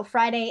not due till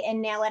Friday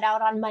and nail it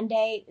out on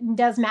Monday,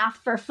 does math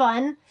for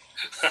fun.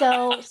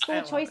 So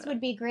school choice would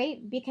be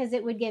great because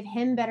it would give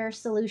him better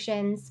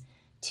solutions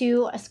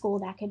to a school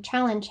that could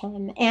challenge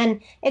him.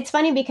 And it's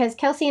funny because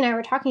Kelsey and I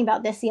were talking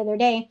about this the other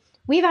day.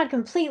 We've had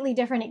completely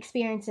different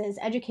experiences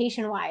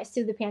education-wise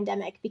through the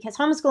pandemic because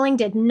homeschooling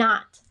did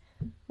not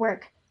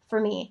work for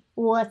me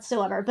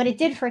whatsoever, but it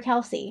did for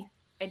Kelsey.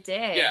 It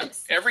did. Yeah,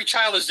 every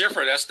child is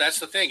different. That's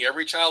the thing.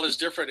 Every child is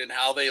different in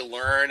how they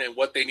learn and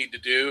what they need to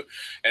do.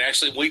 And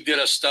actually, we did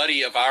a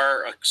survey of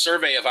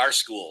our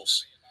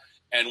schools.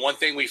 And one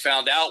thing we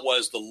found out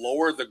was the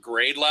lower the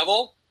grade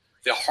level,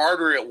 the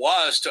harder it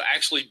was to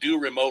actually do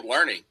remote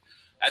learning.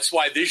 That's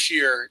why this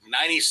year,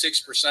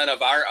 96%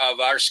 of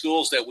our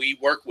schools that we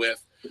work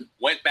with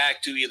went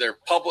back to either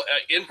public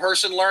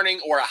in-person learning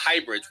or a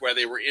hybrid where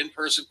they were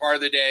in-person part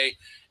of the day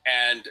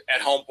and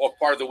at home or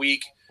part of the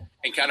week,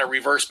 and kind of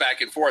reverse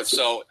back and forth.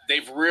 So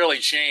they've really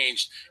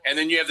changed. And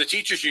then you have the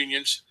teachers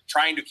unions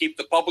trying to keep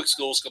the public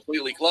schools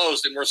completely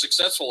closed, and we're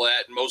successful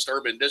at in most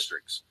urban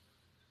districts.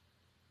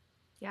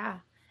 Yeah.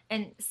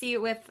 And see,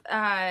 with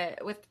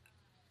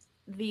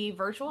the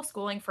virtual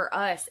schooling for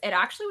us, it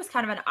actually was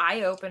kind of an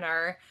eye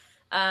opener.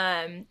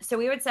 So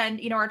we would send,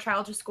 our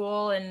child to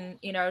school and,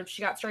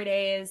 she got straight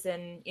A's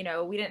and,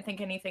 we didn't think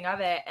anything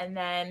of it. And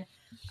then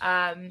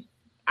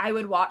I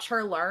would watch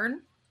her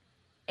learn.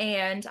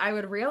 And I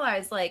would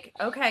realize, like,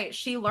 okay,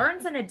 she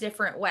learns in a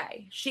different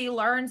way. She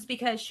learns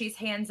because she's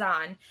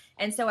hands-on.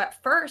 And so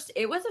at first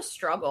it was a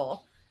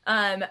struggle.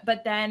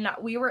 But then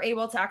we were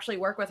able to actually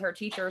work with her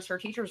teachers. Her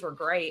teachers were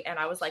great. And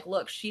I was like,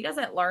 look, she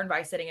doesn't learn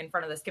by sitting in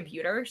front of this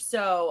computer.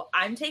 So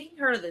I'm taking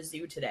her to the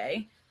zoo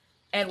today.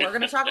 And we're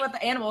going to talk about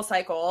the animal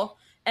cycle.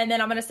 And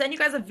then I'm going to send you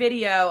guys a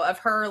video of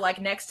her,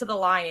 like, next to the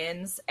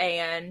lions.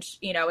 And,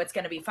 it's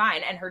going to be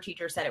fine. And her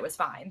teacher said it was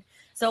fine.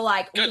 So,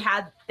 like, we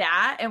had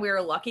that, and we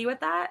were lucky with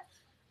that.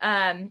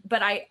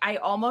 But I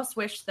almost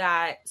wish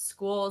that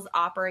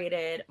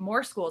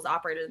more schools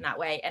operated in that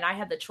way. And I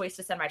had the choice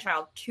to send my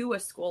child to a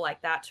school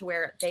like that to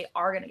where they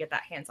are going to get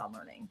that hands-on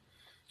learning.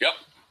 Yep.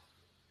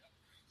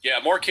 Yeah,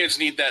 more kids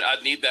need that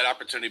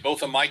opportunity.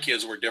 Both of my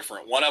kids were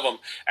different. One of them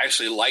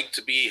actually liked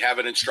to have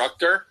an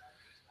instructor.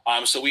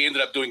 So we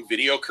ended up doing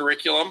video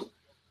curriculum.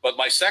 But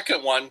my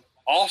second one,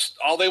 all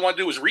they want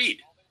to do was read.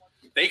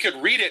 They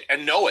could read it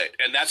and know it.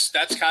 And that's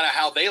kind of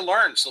how they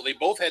learned. So they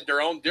both had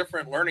their own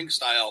different learning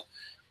style,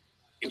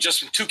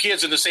 just two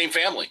kids in the same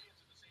family.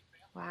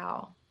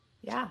 Wow.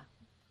 Yeah.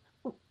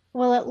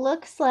 Well, it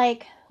looks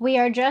like we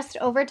are just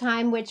over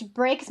time, which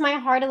breaks my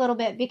heart a little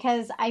bit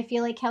because I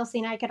feel like Kelsey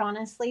and I could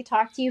honestly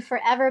talk to you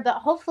forever. But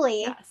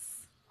hopefully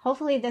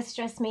this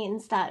just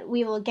means that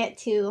we will get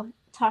to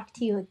talk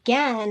to you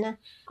again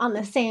on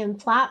the same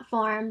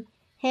platform.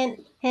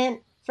 Hint, hint.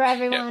 For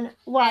everyone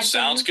watching.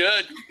 Sounds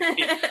good.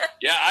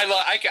 Yeah,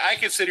 I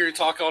can sit here and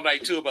talk all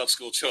night too about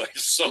school choice.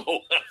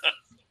 So,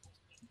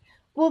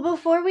 well,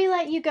 before we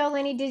let you go,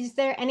 Lenny, is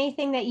there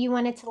anything that you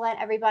wanted to let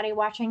everybody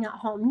watching at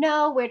home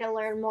know, where to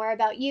learn more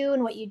about you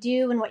and what you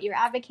do and what you're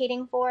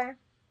advocating for?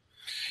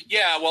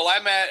 Yeah, well,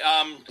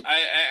 I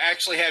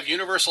actually have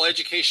Universal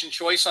Education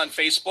Choice on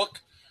Facebook.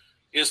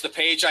 Is the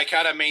page I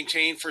kind of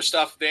maintain for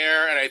stuff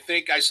there, and I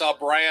think I saw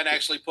Brian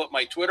actually put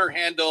my Twitter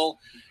handle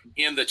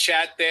in the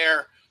chat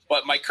there.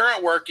 But my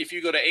current work, if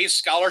you go to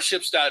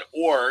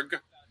acescholarships.org,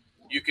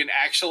 you can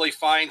actually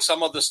find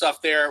some of the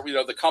stuff there,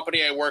 the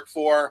company I work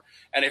for.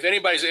 And if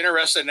anybody's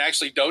interested in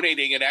actually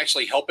donating and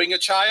actually helping a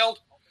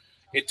child,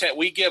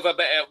 we give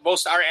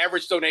our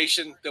average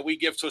donation that we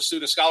give to a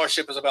student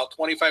scholarship is about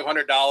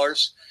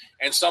 $2,500.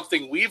 And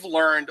something we've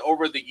learned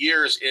over the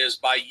years is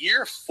by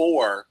year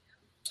 4,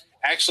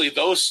 actually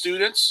those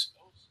students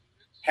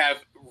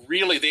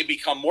they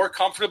become more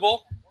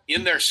comfortable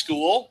in their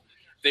school.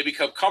 They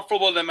become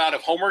comfortable in the amount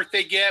of homework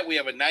they get. We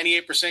have a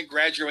 98%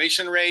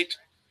 graduation rate.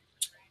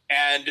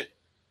 And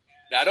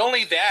not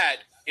only that,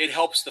 it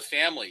helps the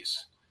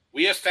families.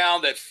 We have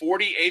found that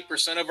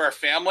 48% of our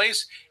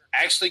families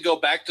actually go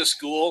back to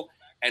school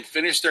and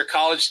finish their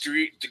college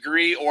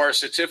degree or a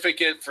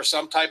certificate for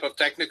some type of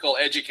technical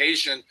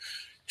education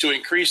to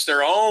increase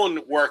their own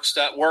work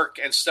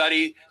and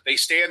study. They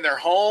stay in their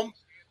home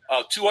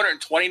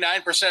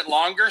 229%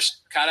 longer,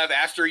 kind of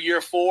after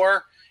year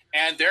 4,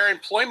 and their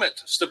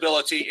employment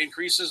stability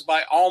increases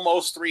by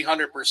almost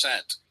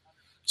 300%.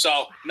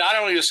 So not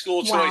only does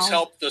school choice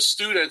help the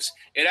students,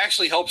 it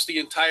actually helps the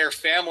entire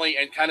family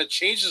and kind of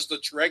changes the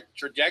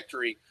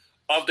trajectory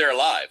of their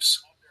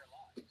lives.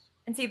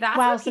 And see, that's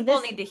what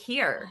people need to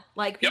hear.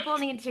 Like, people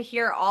need to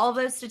hear all of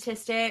those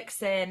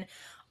statistics and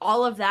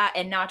all of that,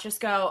 and not just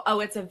go,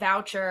 oh, it's a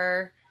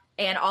voucher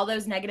and all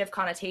those negative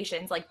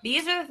connotations. Like,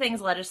 these are the things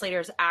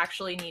legislators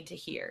actually need to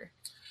hear.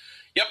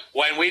 Yep.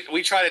 When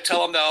we try to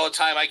tell them that all the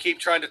time, I keep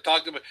trying to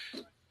talk to them.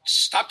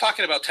 Stop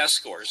talking about test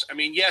scores. I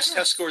mean, yes,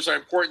 test scores are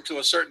important to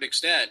a certain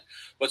extent,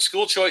 but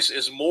school choice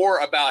is more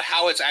about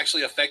how it's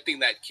actually affecting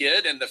that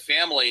kid and the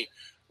family,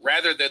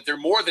 rather than they're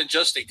more than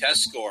just a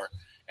test score.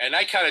 And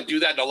I kind of do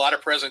that in a lot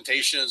of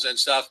presentations and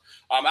stuff.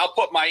 I'll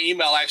put my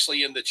email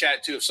actually in the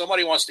chat too. If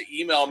somebody wants to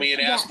email me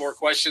and ask more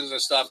questions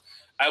and stuff,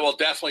 I will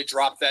definitely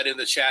drop that in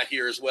the chat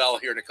here as well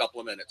here in a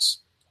couple of minutes.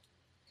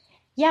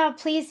 Yeah,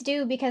 please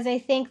do, because I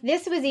think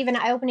this was even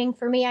eye-opening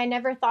for me. I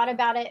never thought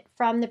about it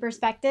from the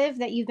perspective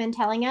that you've been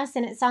telling us,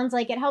 and it sounds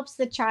like it helps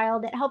the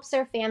child, it helps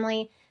their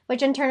family,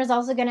 which in turn is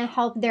also going to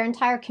help their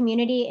entire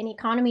community and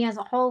economy as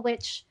a whole,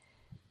 which,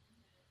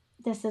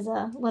 this is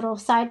a little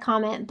side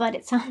comment, but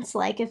it sounds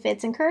like if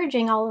it's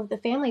encouraging all of the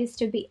families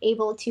to be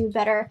able to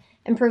better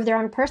improve their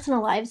own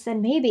personal lives,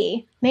 then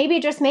maybe,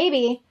 just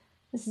maybe,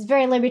 this is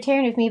very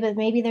libertarian of me, but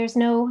maybe there's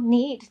no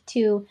need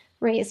to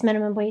raise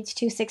minimum wage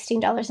to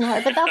 $16 an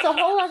hour. But that's a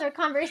whole other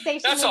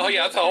conversation. That's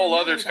a whole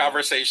other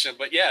conversation.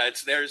 But yeah,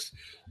 there's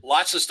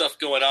lots of stuff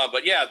going on.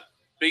 But yeah,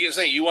 biggest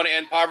thing, you want to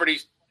end poverty,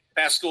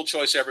 pass school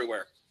choice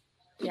everywhere.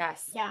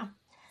 Yes. Yeah.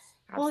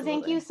 Absolutely.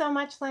 Well, thank you so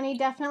much, Lenny.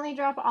 Definitely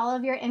drop all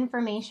of your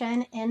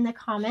information in the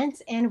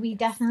comments, and we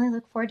definitely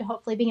look forward to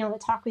hopefully being able to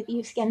talk with you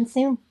again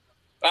soon.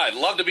 I'd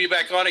love to be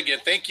back on again.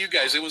 Thank you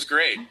guys. It was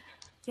great.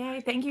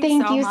 Yay, thank you so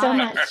much. All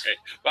right.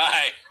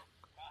 Bye.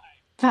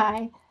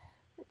 Bye.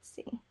 Let's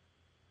see.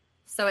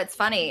 So it's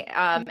funny.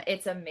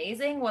 It's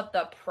amazing what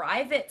the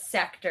private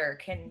sector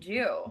can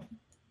do.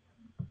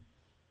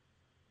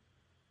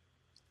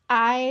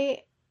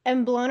 I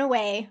am blown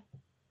away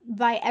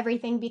by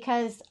everything,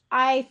 because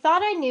I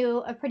thought I knew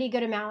a pretty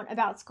good amount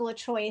about school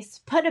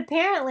choice, but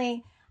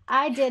apparently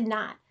I did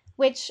not,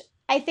 which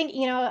I think,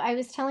 I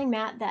was telling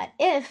Matt that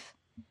if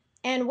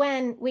and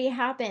when we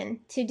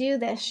happen to do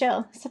this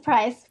show,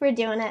 surprise, we're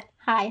doing it.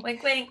 Hi.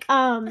 Wink, wink.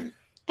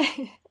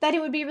 That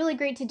it would be really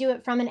great to do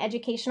it from an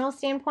educational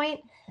standpoint,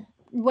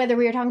 whether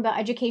we were talking about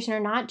education or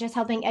not, just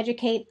helping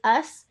educate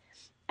us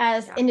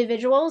as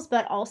individuals,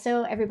 but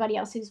also everybody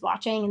else who's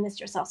watching. And this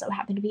just also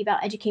happened to be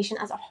about education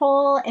as a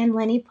whole. And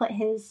Lenny put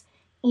his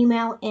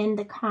email in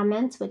the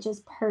comments, which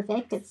is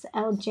perfect. It's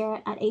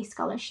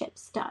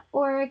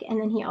ljarrett@ascholarships.org. And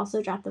then he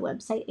also dropped the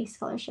website,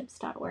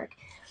 ascholarships.org.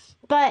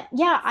 But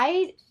yeah,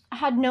 I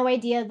had no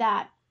idea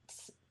that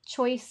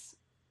choice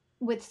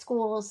with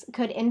schools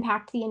could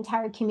impact the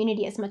entire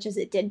community as much as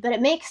it did. But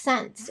it makes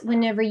sense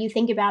whenever you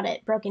think about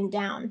it broken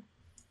down.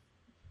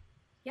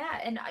 Yeah.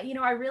 And,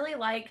 I really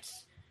liked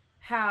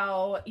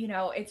how,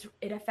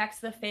 it affects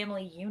the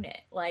family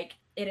unit. Like,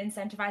 it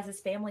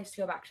incentivizes families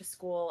to go back to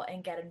school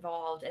and get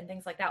involved and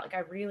things like that. Like, I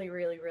really,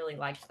 really, really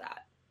liked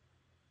that.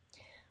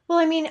 Well,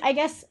 I mean, I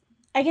guess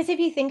if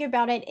you think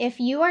about it, if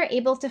you are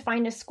able to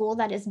find a school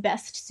that is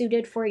best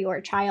suited for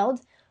your child,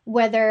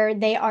 whether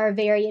they are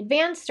very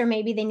advanced or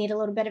maybe they need a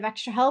little bit of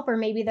extra help, or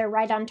maybe they're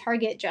right on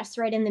target, just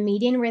right in the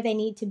median where they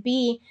need to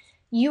be,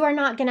 you are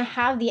not going to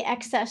have the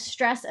excess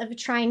stress of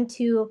trying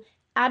to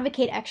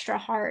advocate extra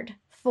hard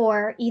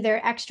for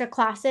either extra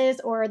classes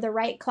or the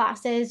right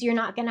classes. You're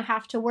not going to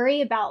have to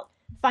worry about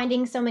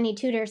finding so many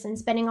tutors and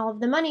spending all of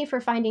the money for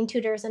finding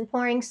tutors and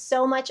pouring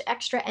so much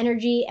extra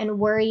energy and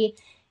worry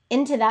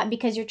into that,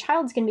 because your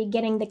child's going to be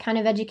getting the kind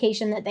of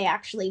education that they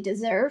actually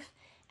deserve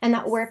and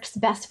that works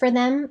best for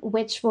them,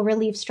 which will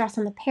relieve stress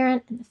on the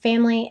parent and the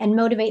family and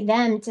motivate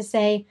them to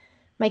say,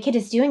 my kid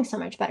is doing so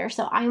much better,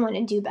 so I want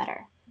to do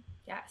better.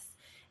 Yes.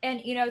 And,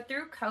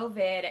 through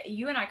COVID,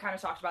 you and I kind of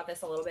talked about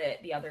this a little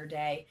bit the other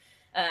day.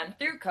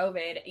 Through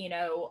COVID,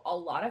 a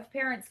lot of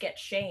parents get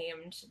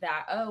shamed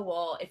that, oh,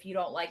 well, if you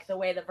don't like the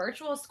way the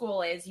virtual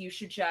school is, you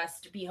should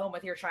just be home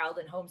with your child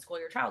and homeschool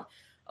your child.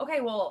 Okay,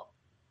 well,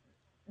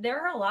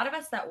 there are a lot of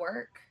us that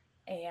work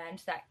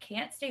and that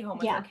can't stay home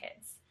with their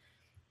kids.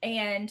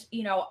 And,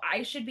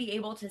 I should be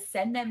able to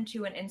send them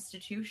to an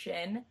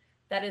institution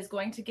that is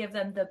going to give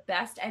them the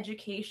best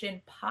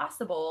education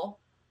possible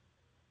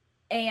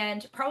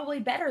and probably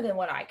better than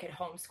what I could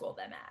homeschool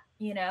them at,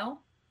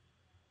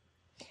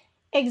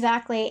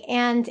 Exactly.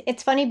 And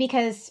it's funny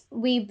because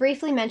we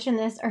briefly mentioned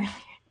this earlier.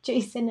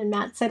 Jason and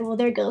Matt said, well,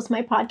 there goes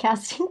my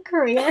podcasting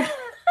career.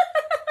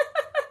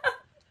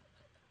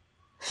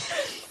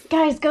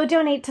 Guys, go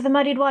donate to the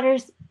Muddied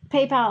Waters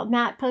PayPal,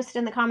 Matt posted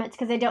in the comments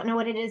because I don't know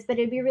what it is, but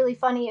it'd be really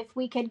funny if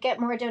we could get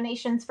more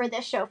donations for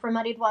this show for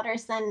Muddied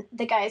Waters than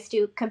the guys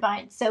do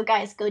combined. So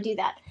guys, go do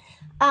that.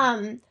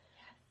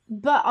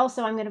 But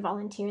also I'm going to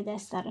volunteer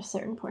this, that a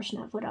certain portion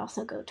of would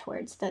also go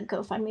towards the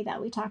GoFundMe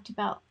that we talked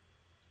about.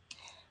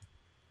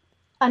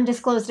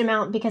 Undisclosed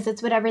amount because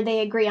it's whatever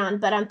they agree on,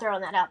 but I'm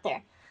throwing that out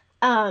there.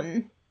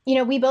 You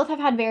know, we both have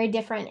had very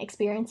different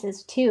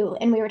experiences too,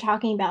 and we were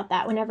talking about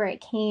that whenever it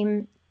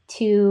came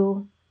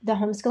to the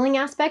homeschooling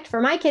aspect.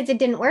 For my kids, it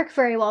didn't work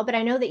very well, but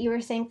I know that you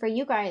were saying for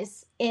you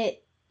guys,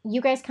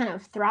 you guys kind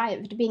of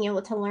thrived being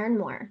able to learn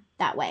more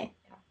that way.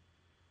 Yeah.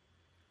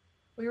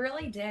 We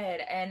really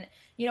did. And,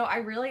 you know, I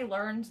really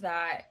learned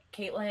that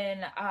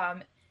Caitlin,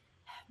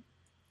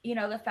 you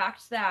know, the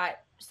fact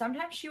that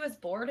sometimes she was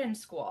bored in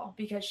school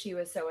because she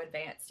was so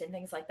advanced and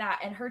things like that.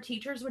 And her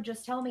teachers would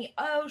just tell me,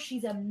 oh,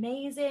 she's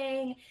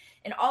amazing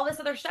and all this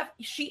other stuff.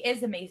 She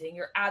is amazing.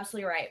 You're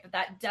absolutely right. But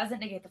that doesn't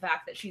negate the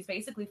fact that she's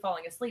basically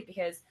falling asleep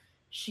because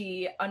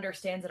she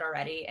understands it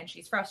already and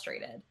she's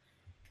frustrated.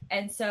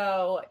 And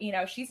so, you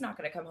know, she's not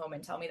going to come home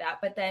and tell me that.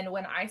 But then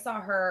when I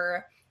saw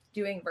her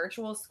doing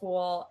virtual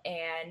school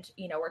and,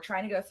 you know, we're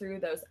trying to go through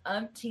those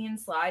umpteen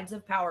slides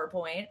of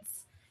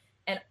PowerPoints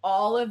and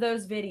all of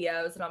those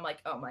videos, and I'm like,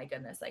 oh my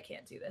goodness, I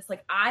can't do this.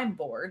 Like, I'm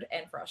bored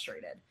and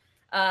frustrated.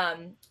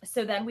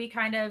 So then we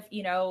kind of,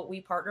 you know,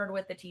 we partnered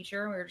with the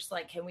teacher and we were just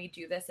like, can we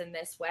do this in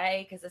this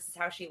way? Because this is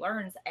how she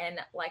learns. And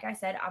like I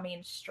said, I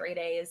mean, straight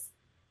A's,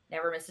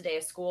 never missed a day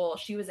of school.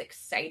 She was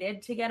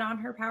excited to get on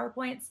her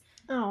PowerPoints.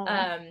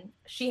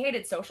 She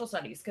hated social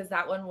studies because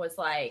that one was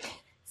like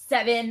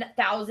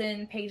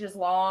 7,000 pages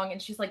long.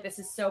 And she's like, this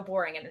is so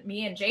boring. And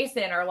me and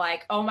Jason are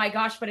like, oh my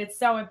gosh, but it's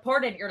so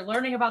important. You're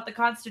learning about the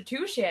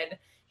Constitution.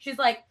 She's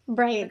like,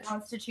 right. The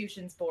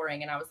Constitution's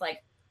boring. And I was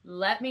like,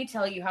 let me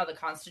tell you how the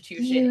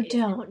Constitution you is.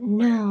 You don't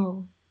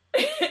know.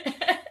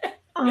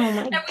 Oh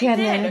my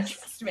goodness. Did,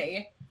 trust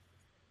me.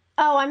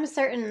 Oh, I'm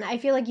certain. I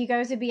feel like you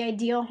guys would be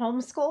ideal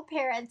homeschool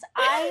parents.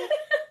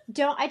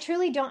 I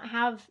truly don't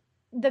have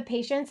the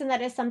patience, and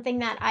that is something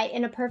that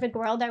in a perfect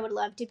world, I would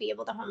love to be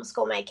able to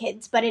homeschool my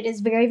kids, but it is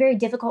very, very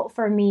difficult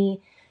for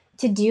me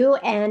to do.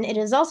 And it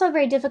is also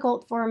very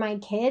difficult for my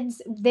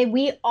kids.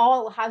 We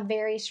all have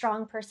very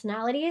strong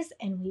personalities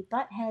and we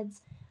butt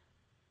heads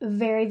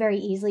very, very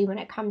easily when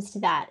it comes to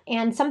that.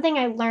 And something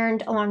I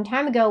learned a long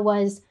time ago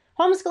was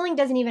homeschooling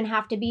doesn't even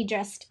have to be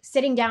just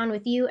sitting down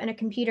with you and a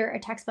computer or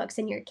textbooks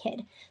and your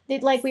kid.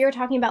 Like we were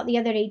talking about the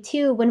other day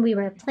too, when we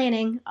were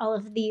planning all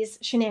of these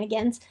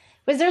shenanigans,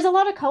 was there's a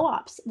lot of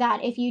co-ops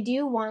that if you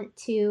do want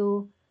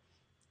to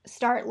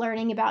start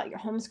learning about your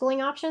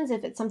homeschooling options,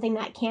 if it's something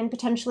that can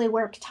potentially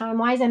work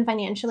time-wise and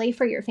financially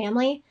for your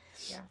family,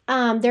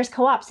 there's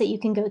co-ops that you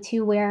can go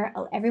to where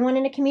everyone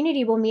in a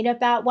community will meet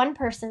up at one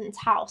person's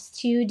house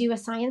to do a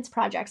science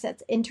project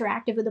that's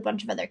interactive with a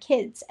bunch of other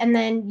kids. And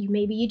then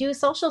maybe you do a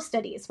social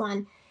studies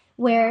one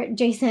where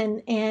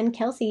Jason and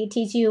Kelsey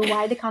teach you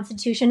why the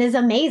Constitution is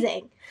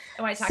amazing.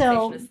 And why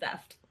taxation is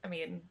theft. I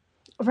mean,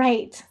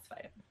 right.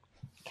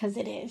 Because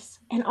it is.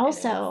 And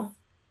also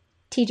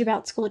teach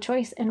about school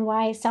choice and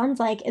why it sounds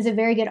like is a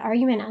very good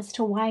argument as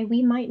to why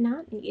we might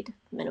not need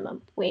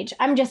minimum wage.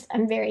 I'm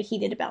very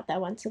heated about that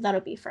one, so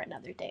that'll be for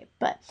another day.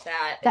 But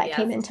that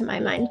came into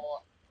my mind.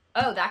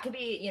 Oh, that could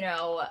be, you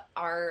know,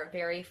 our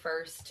very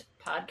first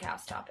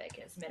podcast topic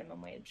is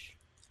minimum wage.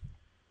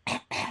 Our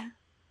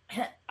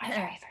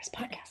very first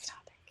podcast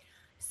topic.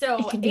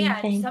 So,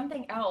 and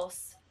something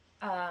else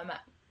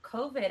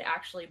COVID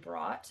actually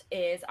brought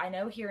is, I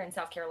know here in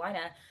South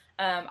Carolina,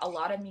 a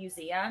lot of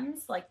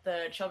museums, like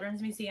the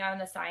Children's Museum,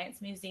 the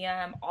Science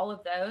Museum, all of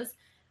those,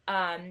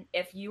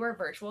 if you were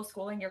virtual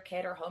schooling your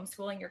kid or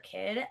homeschooling your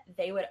kid,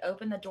 they would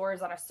open the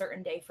doors on a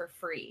certain day for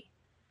free.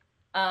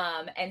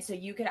 And so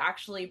you could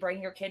actually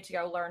bring your kid to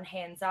go learn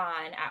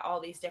hands-on at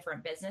all these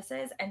different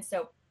businesses. And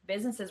so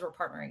businesses were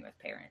partnering with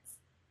parents.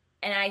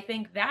 And I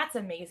think that's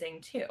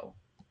amazing too.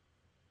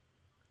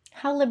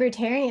 How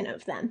libertarian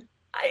of them.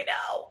 I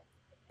know.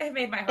 It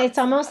made my heart It's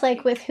almost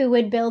like with who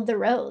would build the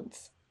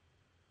roads.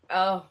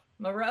 Oh,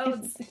 the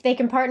roads. If they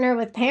can partner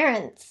with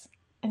parents,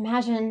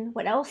 imagine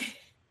what else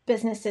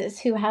businesses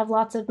who have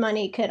lots of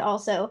money could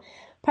also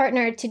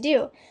partner to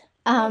do.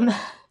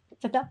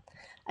 But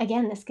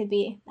again,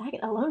 that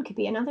alone could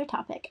be another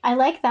topic. I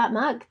like that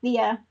mug,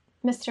 the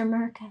Mr.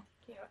 Merca.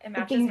 It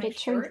matches my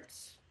shirt.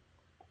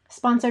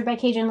 Sponsored by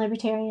Cajun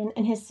Libertarian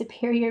and his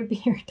superior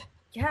beard.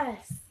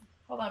 Yes.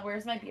 Hold on,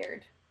 where's my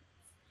beard?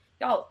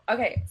 Y'all,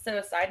 okay,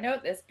 so side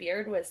note, this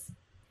beard was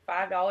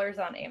 $5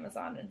 on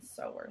Amazon and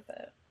so worth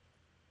it.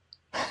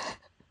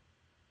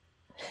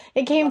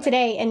 It came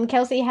today, and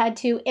Kelsey had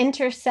to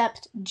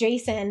intercept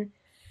Jason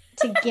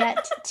to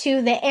get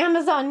to the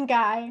Amazon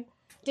guy.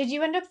 Did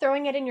you end up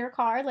throwing it in your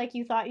car like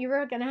you thought you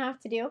were going to have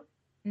to do?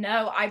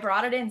 No, I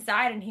brought it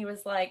inside, and he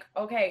was like,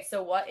 okay,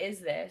 so what is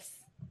this?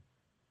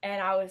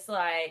 And I was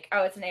like,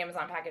 oh, it's an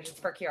Amazon package. It's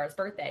for Kiara's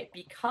birthday,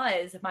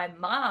 because my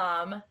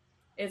mom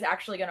is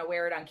actually going to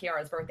wear it on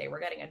Kiara's birthday.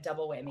 We're getting a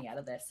double whammy out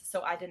of this,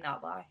 so I did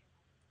not lie.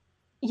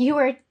 You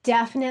are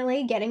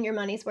definitely getting your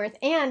money's worth.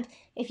 And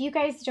if you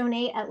guys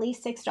donate at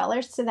least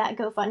 $6 to that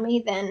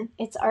GoFundMe, then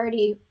it's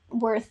already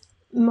worth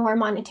more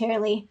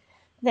monetarily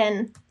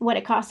than what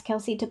it cost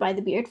Kelsey to buy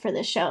the beard for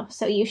this show.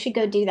 So you should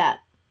go do that.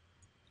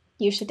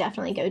 You should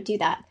definitely go do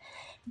that.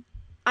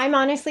 I'm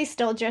honestly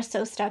still just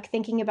so stuck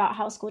thinking about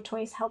how school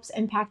choice helps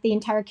impact the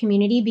entire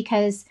community,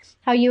 because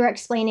how you were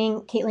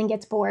explaining Caitlin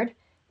gets bored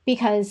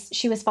because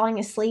she was falling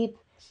asleep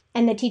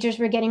and the teachers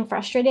were getting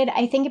frustrated.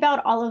 I think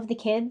about all of the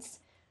kids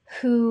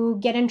who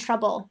get in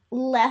trouble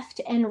left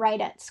and right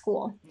at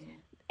school.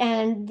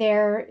 And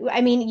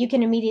you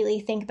can immediately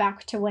think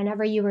back to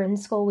whenever you were in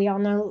school. We all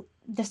know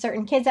the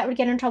certain kids that would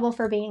get in trouble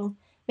for being,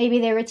 maybe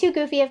they were too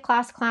goofy of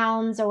class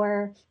clowns,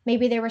 or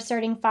maybe they were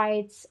starting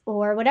fights,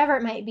 or whatever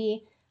it might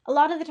be. A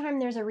lot of the time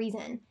there's a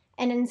reason.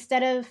 And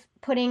instead of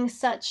putting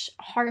such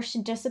harsh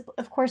discipline,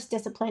 of course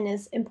discipline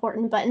is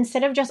important, but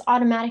instead of just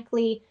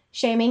automatically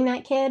shaming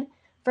that kid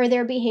for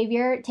their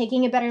behavior,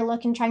 taking a better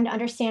look and trying to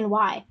understand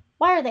why.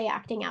 Why are they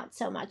acting out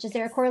so much? Is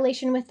there a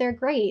correlation with their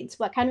grades?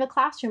 What kind of a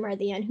classroom are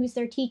they in? Who's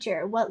their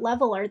teacher? What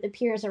level are the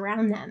peers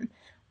around them?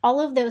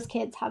 All of those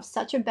kids have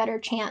such a better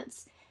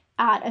chance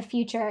at a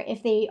future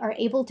if they are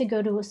able to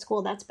go to a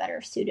school that's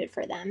better suited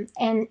for them.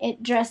 And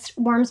it just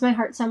warms my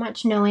heart so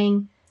much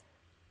knowing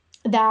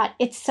that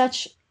it's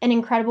such an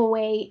incredible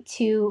way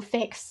to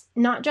fix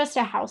not just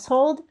a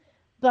household,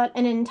 but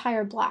an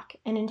entire block,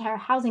 an entire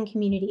housing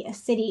community, a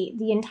city,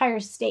 the entire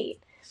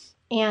state.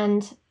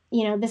 And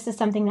this is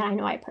something that I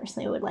know I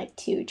personally would like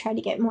to try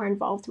to get more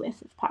involved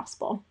with if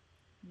possible.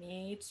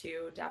 Me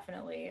too,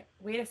 definitely.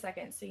 Wait a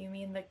second. So you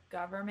mean the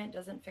government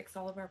doesn't fix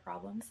all of our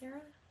problems,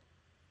 Sarah?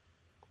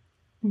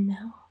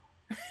 No.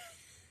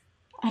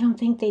 I don't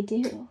think they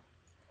do.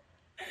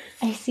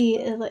 I see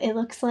it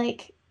looks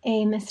like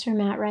a Mr.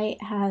 Matt Wright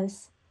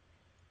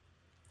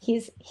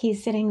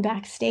he's sitting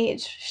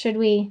backstage.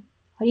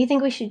 What do you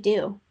think we should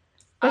do?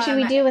 What should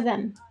we do with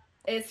him?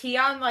 Is he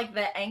on like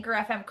the Anchor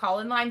FM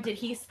call-in line? Did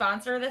he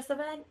sponsor this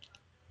event?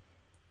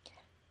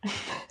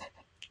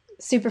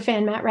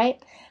 Superfan Matt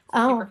Wright.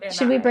 Oh,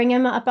 should we bring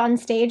him up on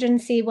stage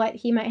and see what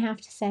he might have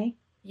to say?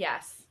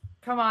 Yes.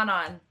 Come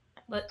on.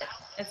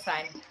 It's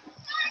fine.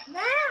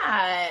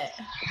 Matt.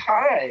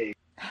 Hi.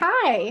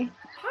 Hi.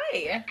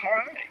 Hi.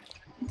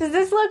 Does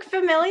this look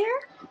familiar?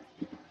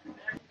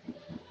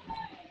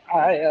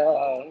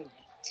 I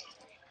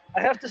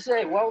have to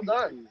say, well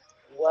done.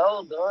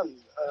 Well done.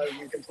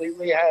 You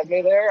completely had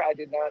me there. I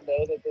did not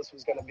know that this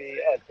was going to be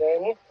a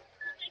thing.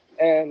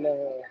 And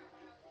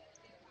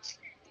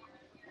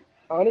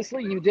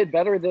honestly, you did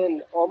better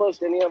than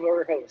almost any of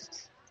our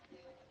hosts.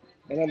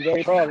 And I'm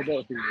very proud of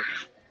both of you.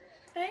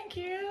 Thank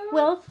you.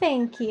 Well,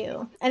 thank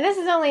you. And this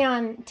is only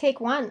on take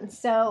 1,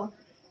 so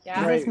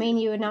does this mean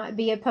you would not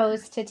be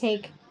opposed to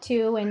take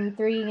 2 and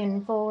 3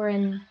 and 4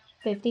 and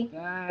 50?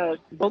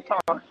 We'll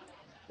talk.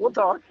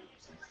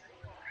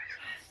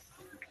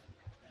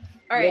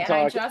 All right, and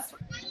I just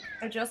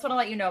want to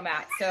let you know,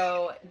 Matt.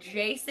 So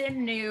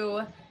Jason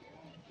knew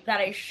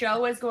that a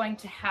show was going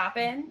to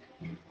happen,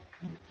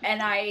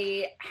 and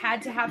I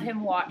had to have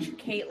him watch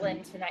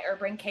Caitlin tonight, or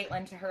bring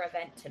Caitlin to her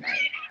event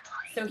tonight.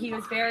 So he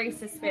was very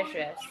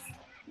suspicious,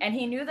 and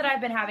he knew that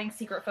I've been having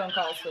secret phone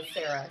calls with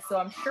Sarah, so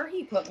I'm sure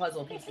he put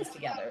puzzle pieces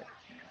together.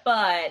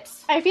 But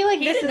I feel like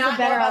this is a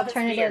better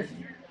alternative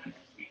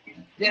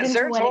than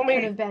Sarah what it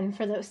could have been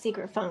for those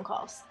secret phone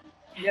calls.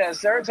 Yeah,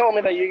 Sarah told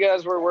me that you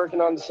guys were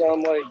working on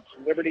some like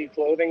Liberty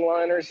clothing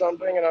line or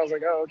something, and I was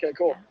like, oh, okay,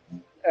 cool.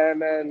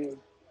 And then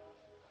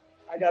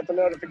I got the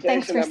notification.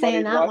 Thanks for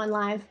saying that one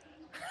live.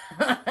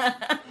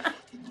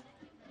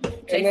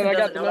 And then I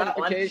got the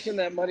notification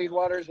that Muddied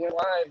Waters went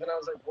live, and I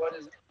was like,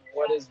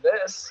 what is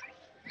this?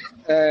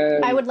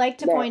 And I would like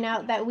to point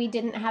out that we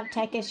didn't have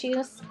tech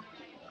issues.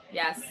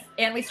 Yes,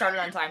 and we started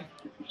on time.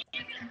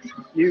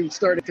 You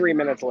started 3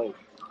 minutes late.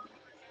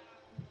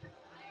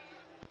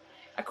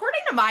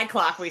 According to my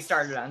clock, we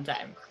started on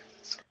time.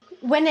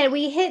 When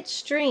we hit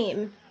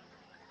stream,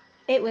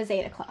 it was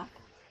 8 o'clock.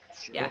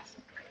 Yeah.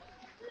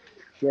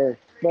 Sure.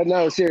 But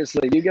no,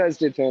 seriously, you guys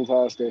did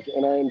fantastic,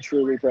 and I am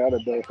truly proud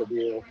of both of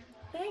you.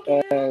 Thank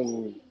you.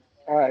 And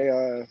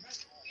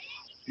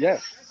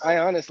I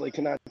honestly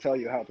cannot tell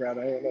you how proud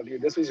I am of you.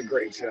 This was a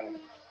great show.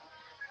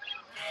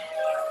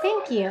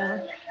 Thank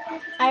you.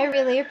 I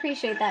really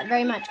appreciate that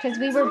very much, because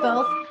we were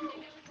both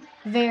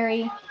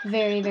very,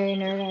 very, very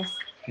nervous.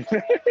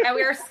 And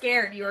we were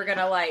scared you were going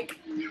to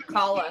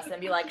call us and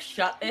be like,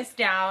 shut this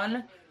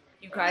down.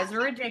 You guys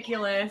are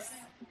ridiculous.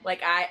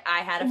 I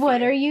had a fear.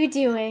 What are you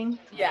doing?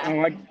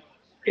 Yeah.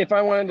 If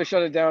I wanted to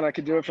shut it down, I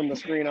could do it from the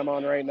screen I'm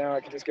on right now. I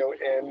could just go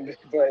end,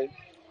 but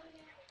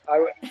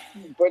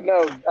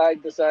no, I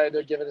decided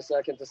to give it a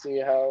second to see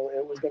how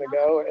it was going to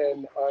go.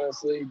 And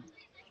honestly,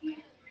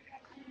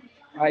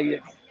 I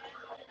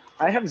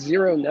have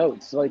 0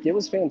 notes. It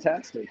was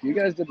fantastic. You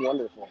guys did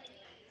wonderful.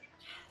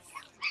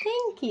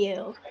 Thank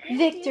you.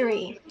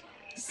 Victory.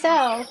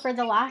 So for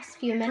the last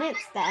few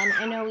minutes then,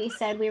 I know we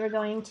said we were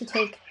going to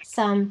take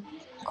some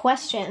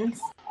questions.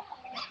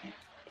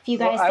 If you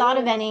guys thought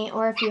of any,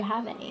 or if you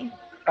have any.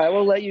 I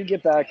will let you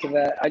get back to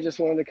that. I just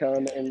wanted to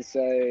come and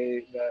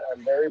say that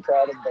I'm very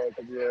proud of both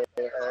of you,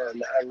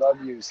 and I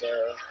love you,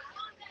 Sarah.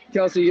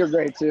 Kelsey, you're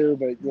great too,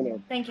 but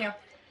Thank you.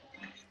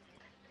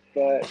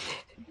 but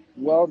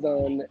well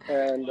done,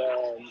 and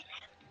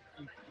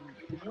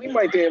we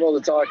might be able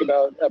to talk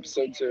about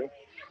episode 2.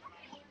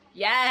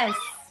 Yes.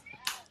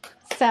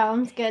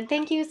 Sounds good.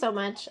 Thank you so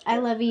much. I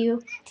love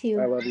you too.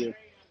 I love you.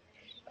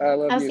 I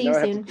love I'll you. see you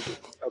Now soon.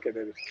 Okay,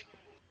 baby.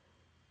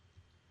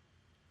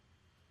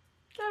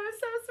 That was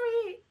so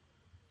sweet.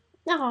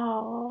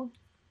 Oh.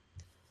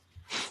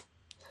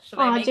 Should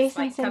I make Jason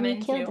Spike said come we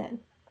in killed too? it.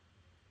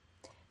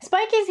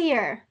 Spike is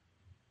here.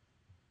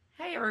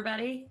 Hey,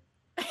 everybody.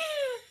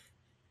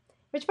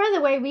 Which, by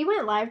the way, we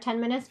went live 10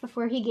 minutes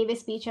before he gave a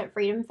speech at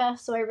Freedom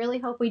Fest, so I really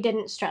hope we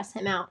didn't stress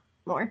him out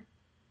more.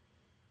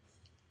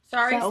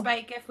 Sorry,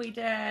 Spike, if we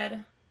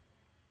did.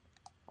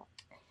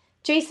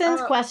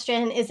 Jason's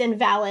question is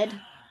invalid.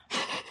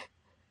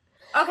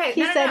 Okay,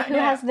 he said, who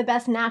has the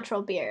best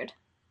natural beard?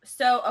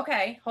 So,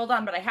 okay, hold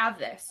on, but I have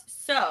this.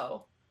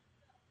 So,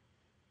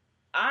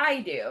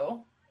 I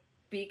do,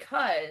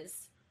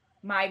 because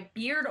my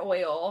beard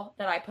oil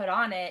that I put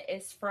on it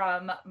is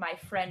from my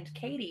friend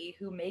Katie,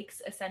 who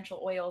makes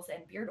essential oils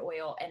and beard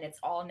oil, and it's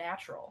all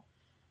natural.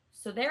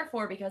 So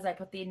therefore, because I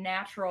put the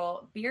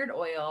natural beard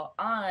oil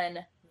on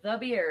the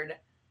beard,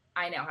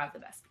 I now have the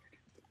best beard.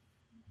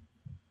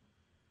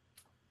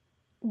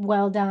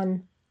 Well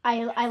done.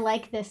 I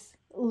like this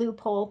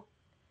loophole.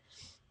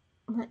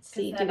 Let's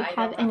see. Do we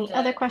have any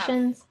other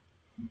questions?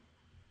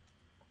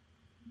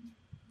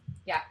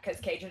 Yeah, because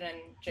Cajun and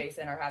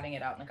Jason are having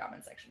it out in the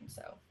comment section,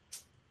 so.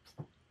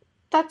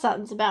 That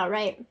sounds about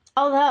right.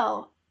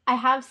 Although, I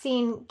have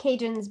seen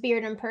Cajun's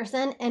beard in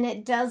person, and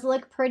it does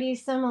look pretty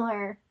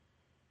similar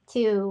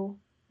to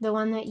the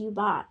one that you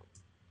bought.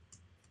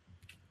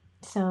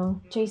 So,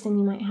 Jason,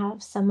 you might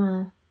have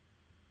some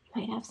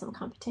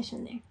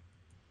competition there.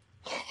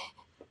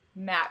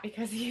 Matt,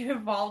 because you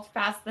evolved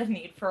past the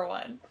need for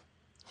one.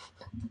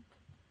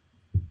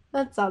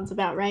 That sounds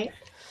about right.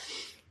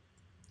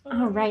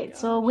 All right,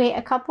 so we'll wait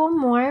a couple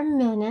more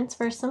minutes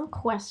for some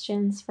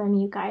questions from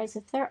you guys,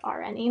 if there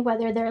are any,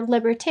 whether they're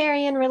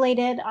libertarian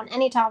related on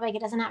any topic.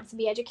 It doesn't have to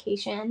be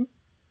education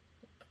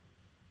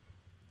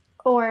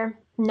or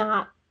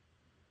not.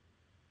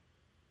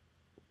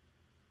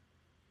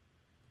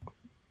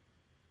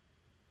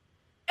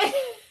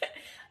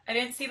 I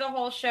didn't see the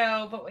whole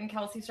show, but when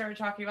Kelsey started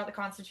talking about the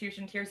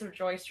Constitution, tears of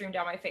joy streamed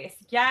down my face.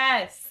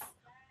 Yes!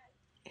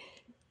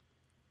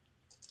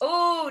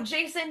 Oh,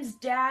 Jason's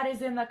dad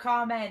is in the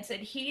comments,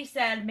 and he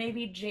said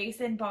maybe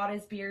Jason bought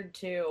his beard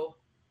too.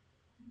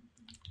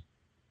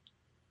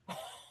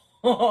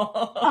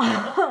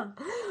 Well,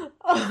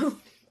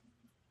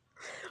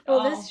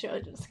 this show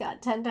just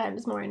got 10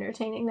 times more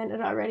entertaining than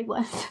it already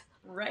was.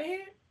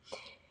 Right?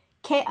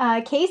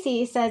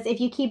 Casey says, if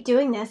you keep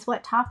doing this,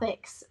 what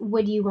topics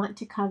would you want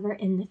to cover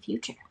in the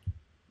future?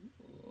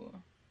 Ooh.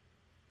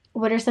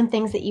 What are some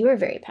things that you are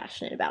very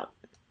passionate about?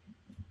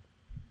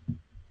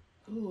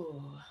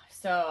 Ooh.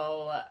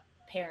 So,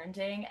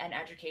 parenting and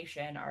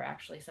education are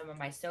actually some of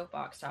my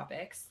soapbox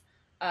topics.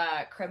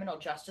 Criminal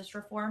justice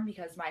reform,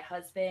 because my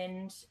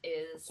husband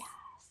is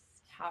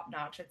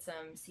top-notch at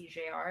some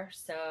CJR,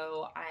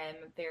 so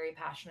I'm very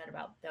passionate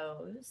about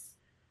those.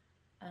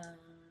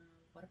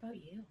 What about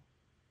you?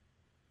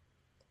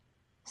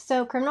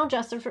 So criminal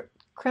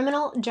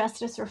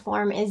justice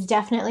reform is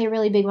definitely a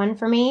really big one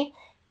for me.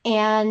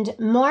 And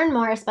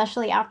more,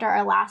 especially after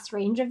our last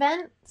range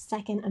event,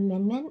 Second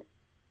Amendment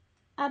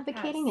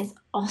advocating is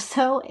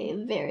also a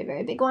very,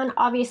 very big one.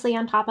 Obviously,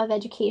 on top of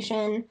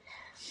education.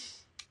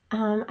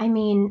 I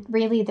mean,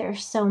 really,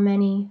 there's so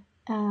many.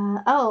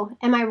 Am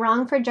I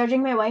wrong for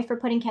judging my wife for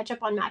putting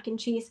ketchup on mac and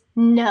cheese?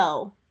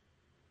 No.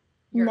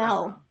 You're not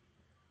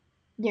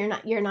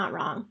wrong. You're not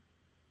wrong.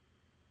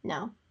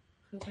 No.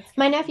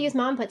 My nephew's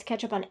mom puts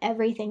ketchup on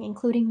everything,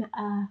 including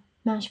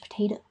mashed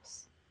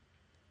potatoes.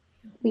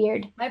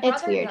 Weird.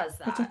 It's weird. Does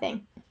that. It's a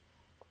thing.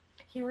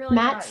 He really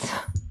does.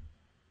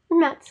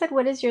 Matt said,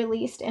 what is your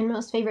least and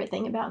most favorite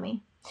thing about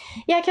me?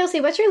 Yeah,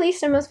 Kelsey, what's your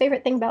least and most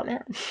favorite thing about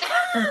Matt?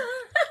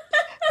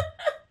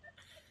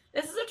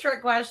 This is a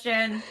trick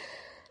question.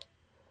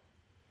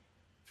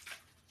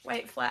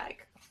 White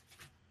flag.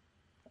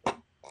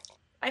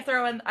 I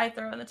throw in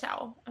the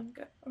towel. I'm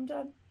good. I'm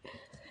done.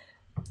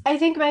 I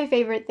think my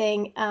favorite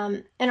thing,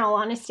 in all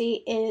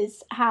honesty,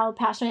 is how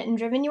passionate and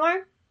driven you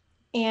are.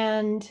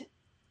 And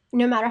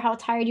no matter how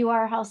tired you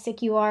are, how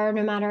sick you are,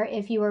 no matter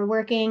if you are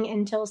working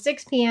until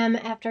 6 p.m.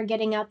 after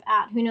getting up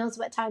at who knows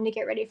what time to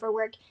get ready for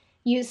work,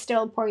 you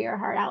still pour your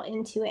heart out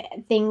into it.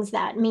 Things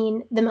that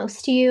mean the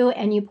most to you,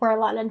 and you pour a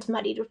lot into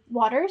muddied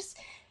waters.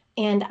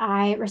 And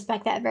I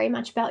respect that very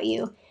much about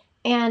you.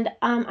 And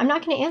I'm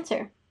not going to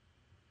answer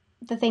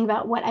the thing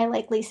about what I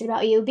like least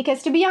about you,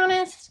 because to be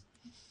honest,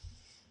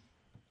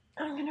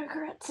 I'm going to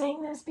regret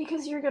saying this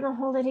because you're going to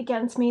hold it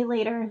against me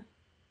later.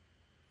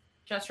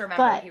 Just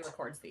remember, he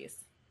records these.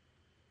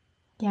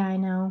 Yeah, I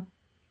know.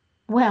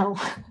 Well,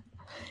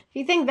 if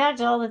you think back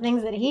to all the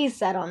things that he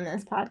said on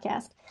this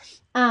podcast,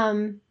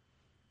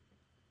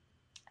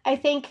 I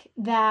think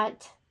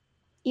that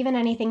even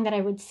anything that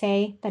I would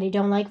say that I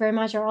don't like very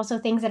much are also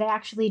things that I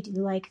actually do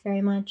like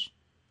very much.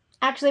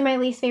 Actually, my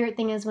least favorite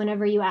thing is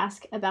whenever you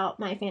ask about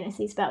my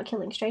fantasies about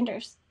killing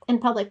strangers in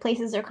public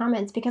places or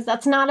comments, because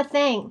that's not a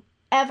thing.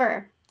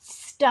 Ever.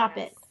 Stop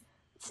it.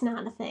 It's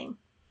not a thing.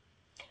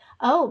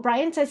 Oh,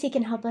 Brian says he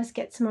can help us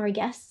get some more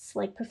guests,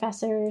 like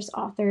professors,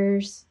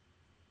 authors,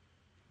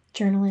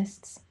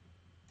 journalists.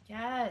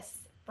 Yes.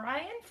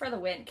 Brian for the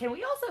win. Can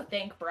we also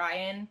thank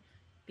Brian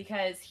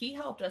because he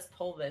helped us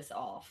pull this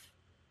off?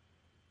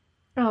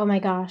 Oh my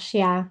gosh,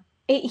 yeah.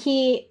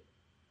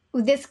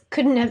 This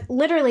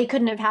literally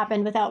couldn't have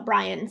happened without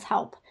Brian's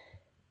help.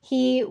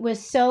 He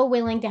was so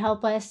willing to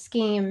help us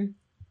scheme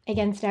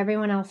against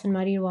everyone else in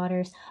Muddy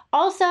Waters.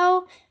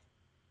 Also,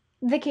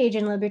 the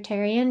Cajun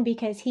Libertarian,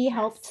 because he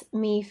helped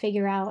me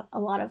figure out a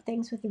lot of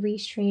things with the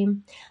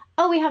Restream.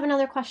 Oh, we have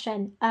another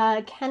question.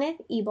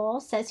 Kenneth Ebel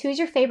says, who's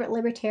your favorite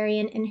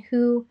libertarian and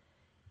who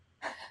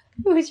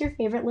is your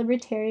favorite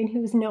libertarian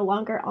who's no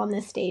longer on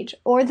this stage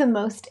or the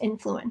most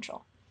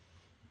influential?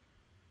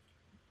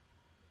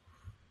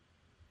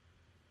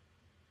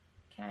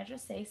 Can I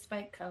just say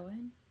Spike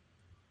Cohen?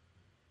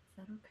 Is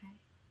that okay?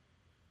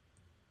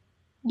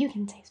 You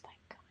can say Spike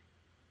Cohen.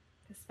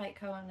 Because Spike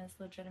Cohen is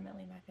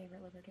legitimately my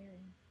favorite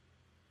libertarian.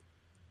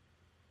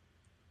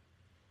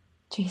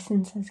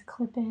 Jason says,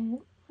 clip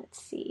it.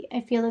 Let's see.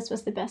 I feel this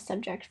was the best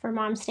subject for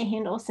moms to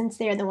handle since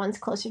they're the ones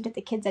closer to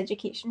the kids'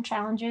 education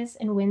challenges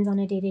and wins on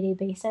a day-to-day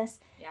basis.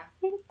 Yeah.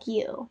 Thank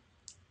you. I'll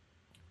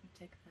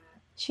take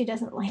that. She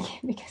doesn't like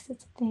it because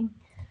it's a thing.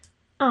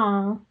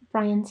 Aw,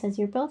 Brian says,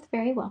 you're both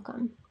very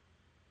welcome.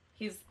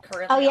 He's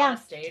currently on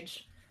the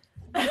stage.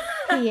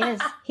 He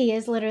is. He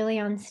is literally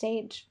on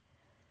stage.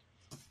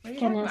 What are you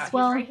talking about? He's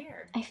right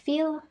here. I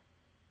feel...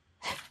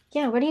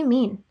 Yeah, what do you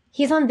mean?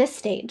 He's on this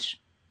stage.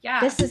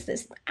 Yeah. This is the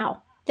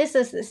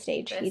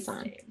stage he's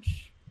on.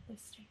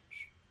 This stage.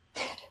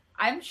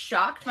 I'm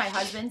shocked my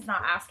husband's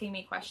not asking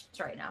me questions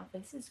right now.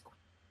 This is...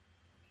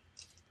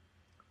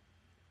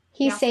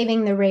 He's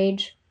saving the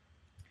rage.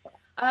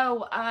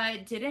 Oh,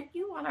 didn't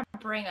you want to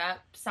bring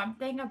up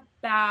something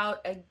about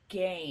a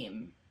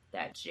game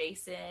that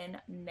Jason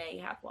may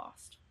have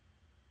lost?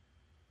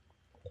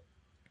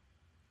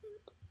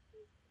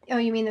 Oh,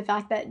 you mean the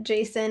fact that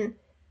Jason,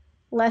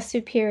 less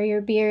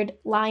superior beard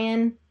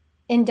lion,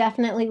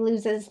 indefinitely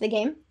loses the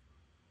game?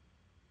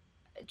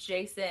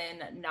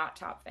 Jason, not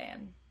top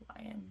fan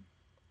lion.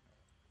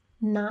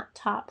 Not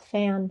top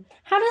fan.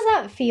 How does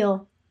that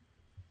feel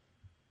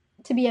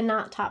to be a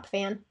not top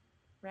fan?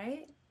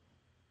 Right?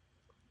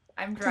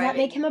 I'm driving. Does that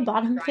make him a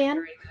bottom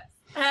fan?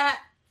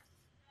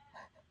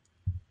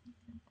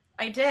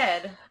 I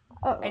did.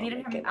 I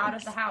needed him out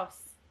of the house.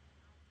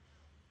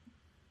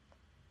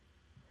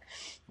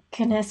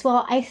 Goodness.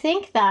 Well, I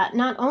think that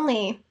not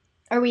only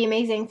are we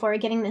amazing for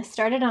getting this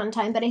started on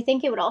time, but I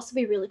think it would also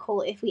be really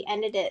cool if we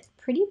ended it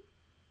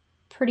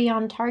pretty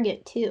on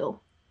target too.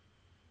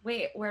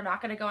 Wait, we're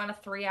not going to go on a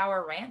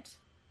 3-hour rant?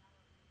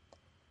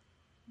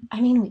 I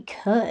mean, we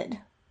could.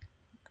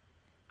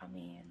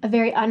 A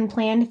very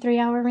unplanned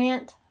 3-hour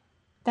rant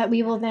that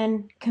we will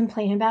then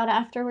complain about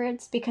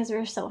afterwards because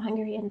we're so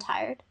hungry and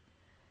tired.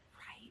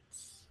 Right.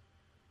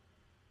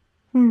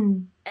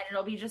 And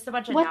it'll be just a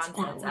bunch of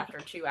nonsense after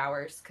 2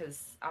 hours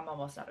because I'm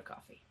almost out of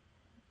coffee.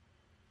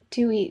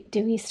 Do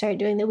we start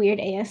doing the weird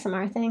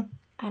ASMR thing?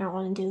 I don't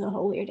want to do the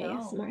whole weird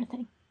ASMR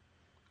thing.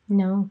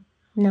 No,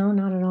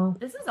 not at all.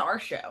 This is our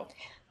show.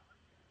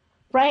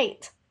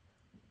 Right.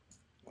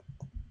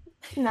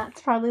 And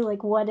that's probably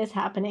like, what is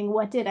happening?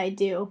 What did I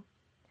do?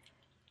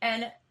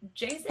 And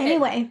Jason.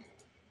 Anyway.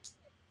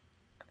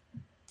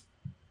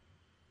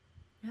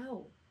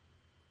 No.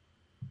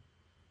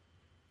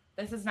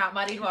 This is not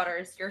Muddied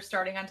Waters. You're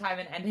starting on time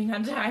and ending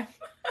on time.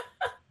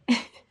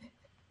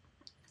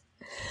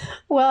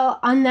 Well,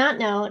 on that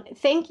note,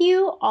 thank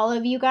you, all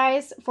of you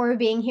guys, for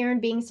being here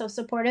and being so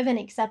supportive and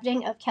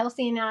accepting of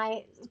Kelsey and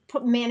I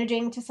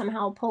managing to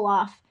somehow pull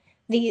off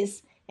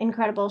these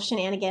incredible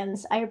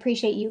shenanigans. I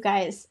appreciate you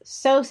guys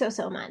so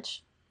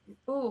much.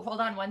 Ooh,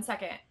 hold on 1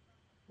 second.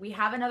 We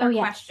have another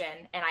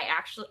question, and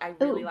I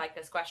really like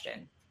this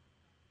question.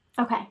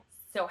 Okay.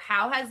 So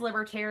how has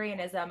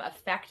libertarianism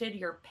affected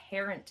your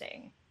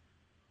parenting?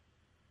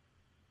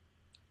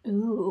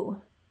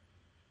 Ooh.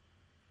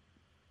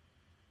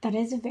 That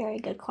is a very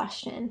good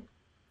question.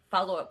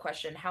 Follow-up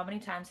question. How many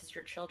times has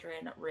your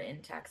children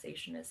written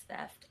taxation as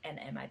theft, and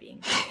am I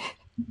being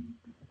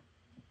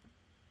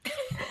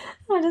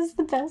That is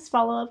the best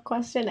follow-up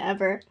question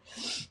ever.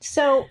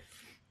 So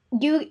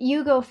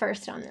you go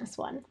first on this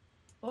one.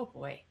 Oh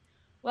boy.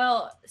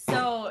 Well,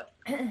 so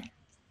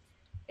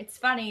it's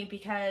funny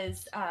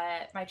because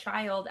my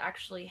child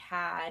actually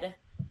had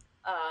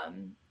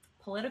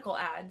political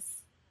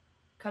ads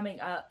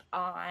coming up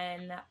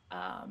on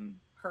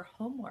her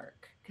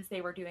homework because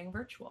they were doing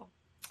virtual.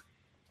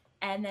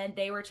 And then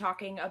they were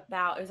talking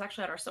about, it was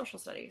actually at our social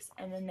studies,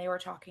 and then they were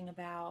talking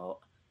about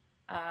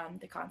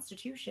the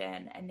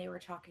Constitution, and they were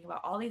talking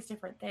about all these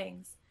different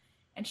things.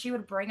 And she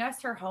would bring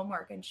us her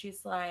homework, and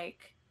she's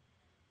like,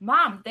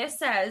 Mom, this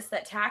says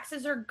that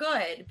taxes are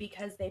good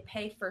because they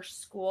pay for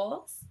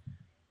schools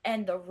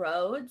and the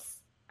roads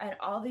and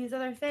all these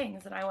other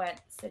things. And I went,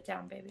 sit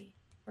down, baby.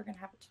 We're going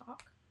to have a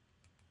talk.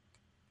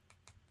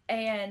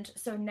 And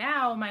so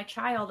now my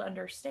child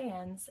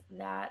understands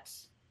that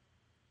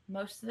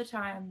most of the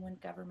time when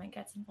government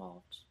gets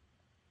involved,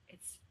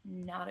 it's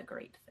not a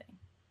great thing.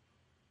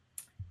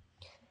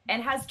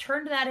 And has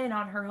turned that in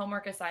on her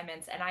homework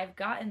assignments. And I've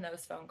gotten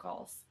those phone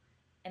calls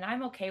and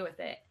I'm okay with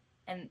it.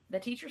 And the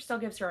teacher still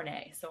gives her an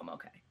A, so I'm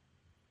okay.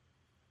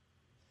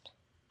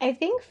 I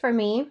think for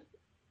me,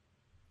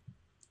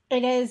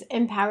 it has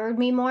empowered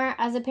me more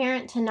as a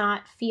parent to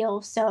not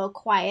feel so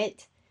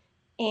quiet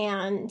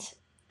and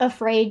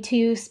afraid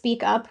to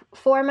speak up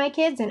for my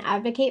kids and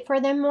advocate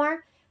for them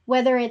more,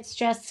 whether it's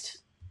just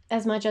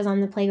as much as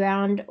on the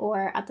playground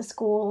or at the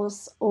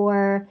schools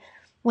or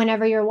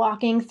whenever you're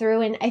walking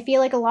through. And I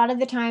feel like a lot of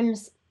the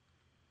times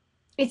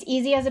it's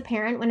easy as a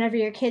parent whenever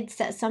your kid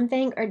says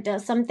something or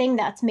does something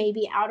that's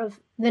maybe out of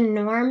the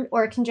norm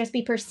or can just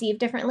be perceived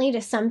differently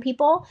to some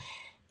people,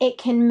 it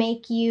can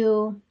make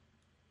you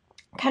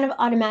kind of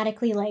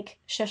automatically like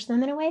shush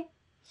them in a way.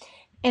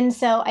 And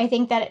so I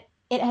think that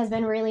it has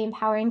been really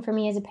empowering for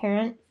me as a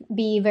parent,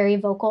 be very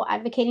vocal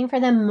advocating for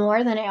them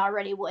more than I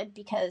already would,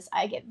 because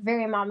I get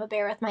very mama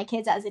bear with my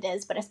kids as it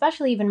is, but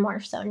especially even more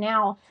so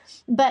now.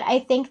 But I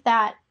think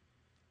that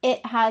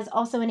it has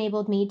also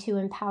enabled me to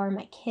empower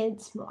my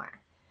kids more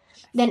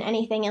than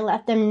anything and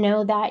let them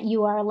know that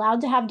you are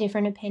allowed to have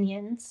different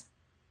opinions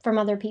from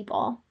other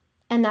people,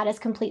 and that is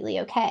completely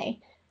okay.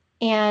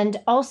 And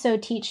also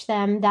teach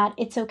them that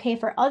it's okay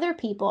for other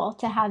people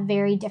to have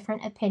very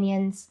different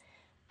opinions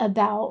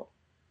about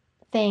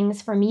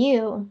things from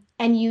you,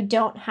 and you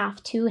don't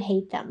have to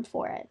hate them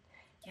for it.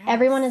 Yes.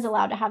 Everyone is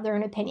allowed to have their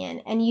own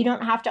opinion, and you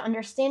don't have to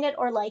understand it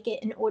or like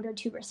it in order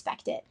to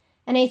respect it.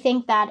 And I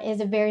think that is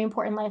a very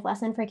important life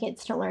lesson for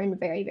kids to learn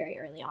very, very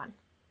early on.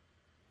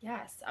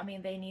 Yes. I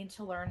mean, they need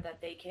to learn that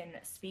they can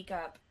speak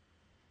up,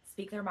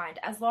 speak their mind,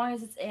 as long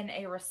as it's in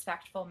a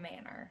respectful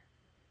manner.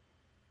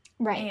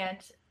 Right. And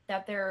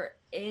that there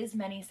is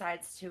many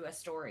sides to a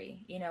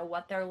story. You know,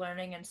 what they're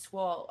learning in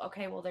school.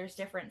 Okay, well, there's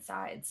different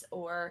sides,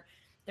 or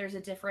there's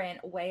a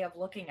different way of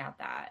looking at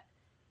that.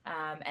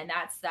 And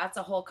that's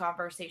a whole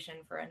conversation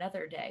for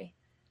another day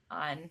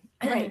on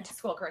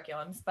school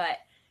curriculums. But,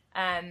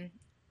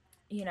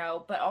 you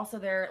know, but also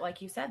their,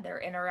 like you said, their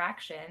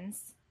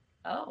interactions.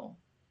 Oh,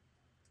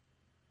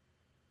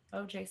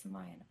 Jason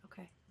Lyon.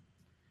 Okay.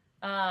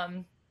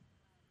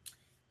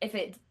 If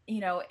it,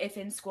 you know, if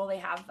in school they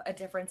have a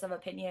difference of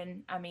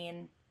opinion, I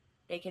mean,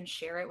 they can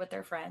share it with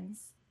their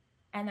friends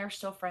and they're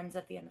still friends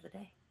at the end of the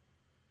day,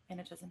 and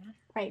it doesn't matter.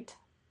 Right.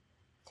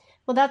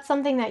 Well, that's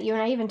something that you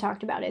and I even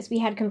talked about is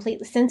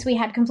since we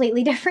had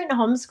completely different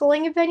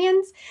homeschooling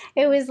opinions,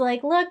 it was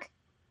like, look,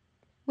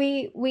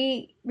 we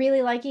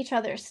really like each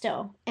other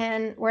still,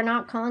 and we're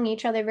not calling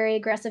each other very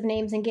aggressive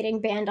names and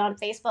getting banned on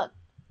Facebook.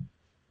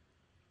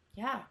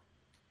 Yeah.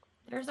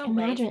 There's a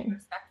way to be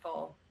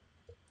respectful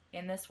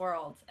in this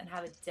world and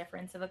have a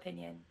difference of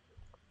opinion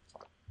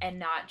and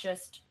not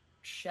just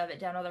shove it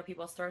down other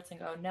people's throats and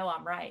go, no,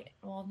 I'm right.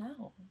 Well,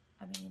 no,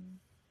 I mean,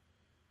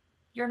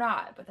 you're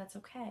not, but that's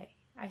okay.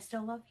 I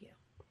still love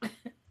you.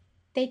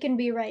 They can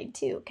be right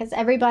too, because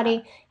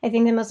everybody, I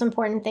think the most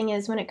important thing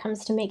is when it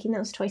comes to making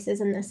those choices,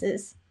 and this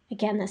is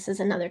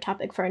another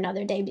topic for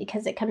another day,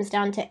 because it comes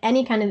down to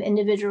any kind of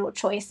individual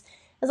choice.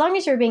 As long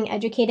as you're being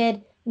educated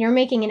and you're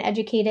making an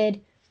educated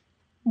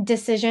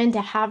decision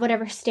to have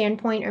whatever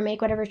standpoint or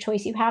make whatever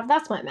choice you have,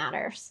 that's what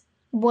matters,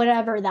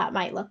 whatever that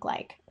might look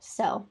like.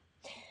 So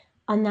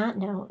on that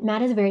note,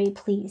 Matt is very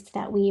pleased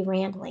that we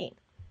ran late.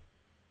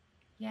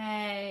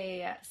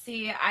 Yay.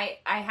 See, I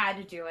had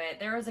to do it.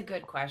 There was a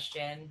good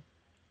question.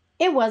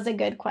 It was a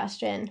good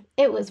question.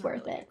 It was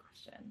worth it.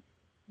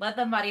 Let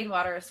the muddied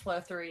waters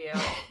flow through you.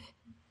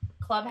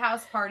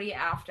 Clubhouse party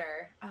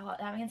after. Oh,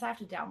 that means I have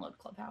to download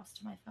Clubhouse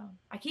to my phone.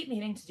 I keep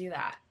meaning to do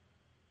that.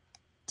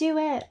 Do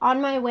it.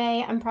 On my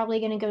way, I'm probably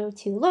going to go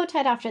to Low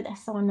Tide after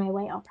this, so on my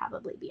way, I'll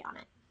probably be on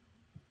it.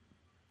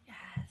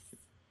 Yes.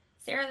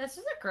 Sarah, this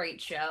was a great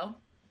show.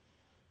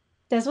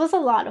 This was a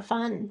lot of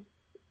fun.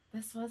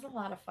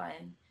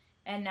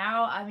 And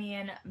now, I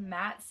mean,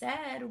 Matt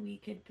said we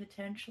could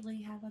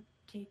potentially have a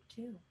take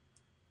 2.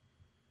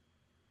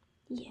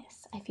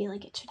 Yes, I feel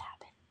like it should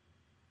happen.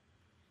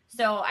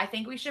 So I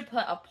think we should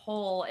put a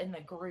poll in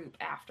the group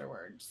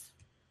afterwards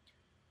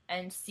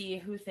and see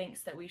who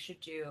thinks that we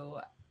should do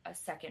a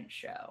second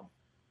show.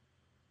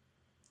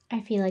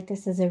 I feel like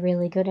this is a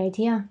really good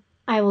idea.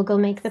 I will go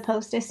make the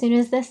post as soon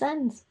as this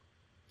ends.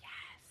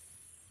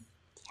 Yes.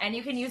 And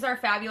you can use our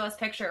fabulous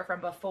picture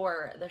from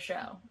before the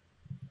show.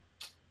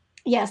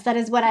 Yes, that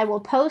is what I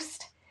will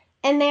post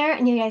in there,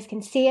 and you guys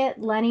can see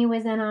it. Lenny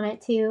was in on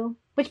it too,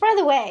 which, by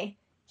the way,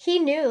 he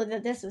knew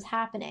that this was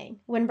happening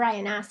when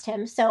Brian asked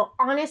him. So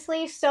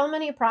honestly, so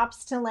many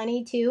props to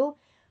Lenny too,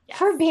 yes,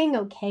 for being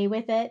okay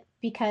with it,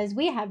 because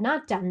we have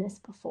not done this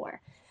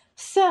before.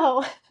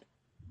 So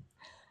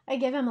I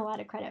give him a lot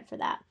of credit for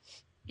that.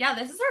 Yeah,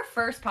 this is our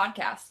first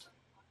podcast.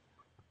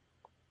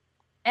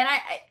 And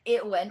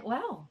it went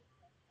well.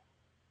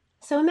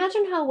 So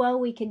imagine how well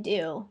we could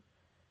do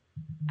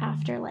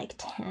after like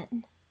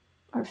 10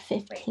 or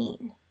 15.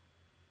 Right.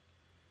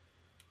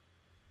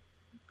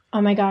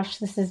 Oh my gosh,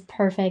 this is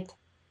perfect.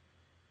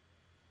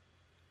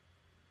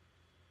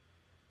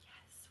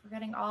 Yes, we're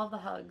getting all the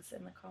hugs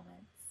in the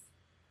comments.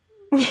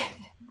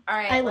 All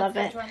right, I love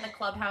it. Join the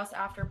Clubhouse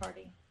after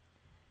party.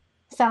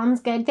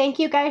 Sounds good. Thank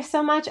you guys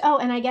so much. Oh,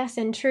 and I guess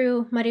in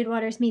true Muddied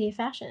Waters Media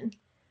fashion,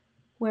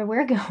 where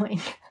we're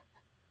going,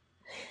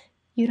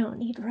 you don't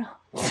need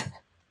roads.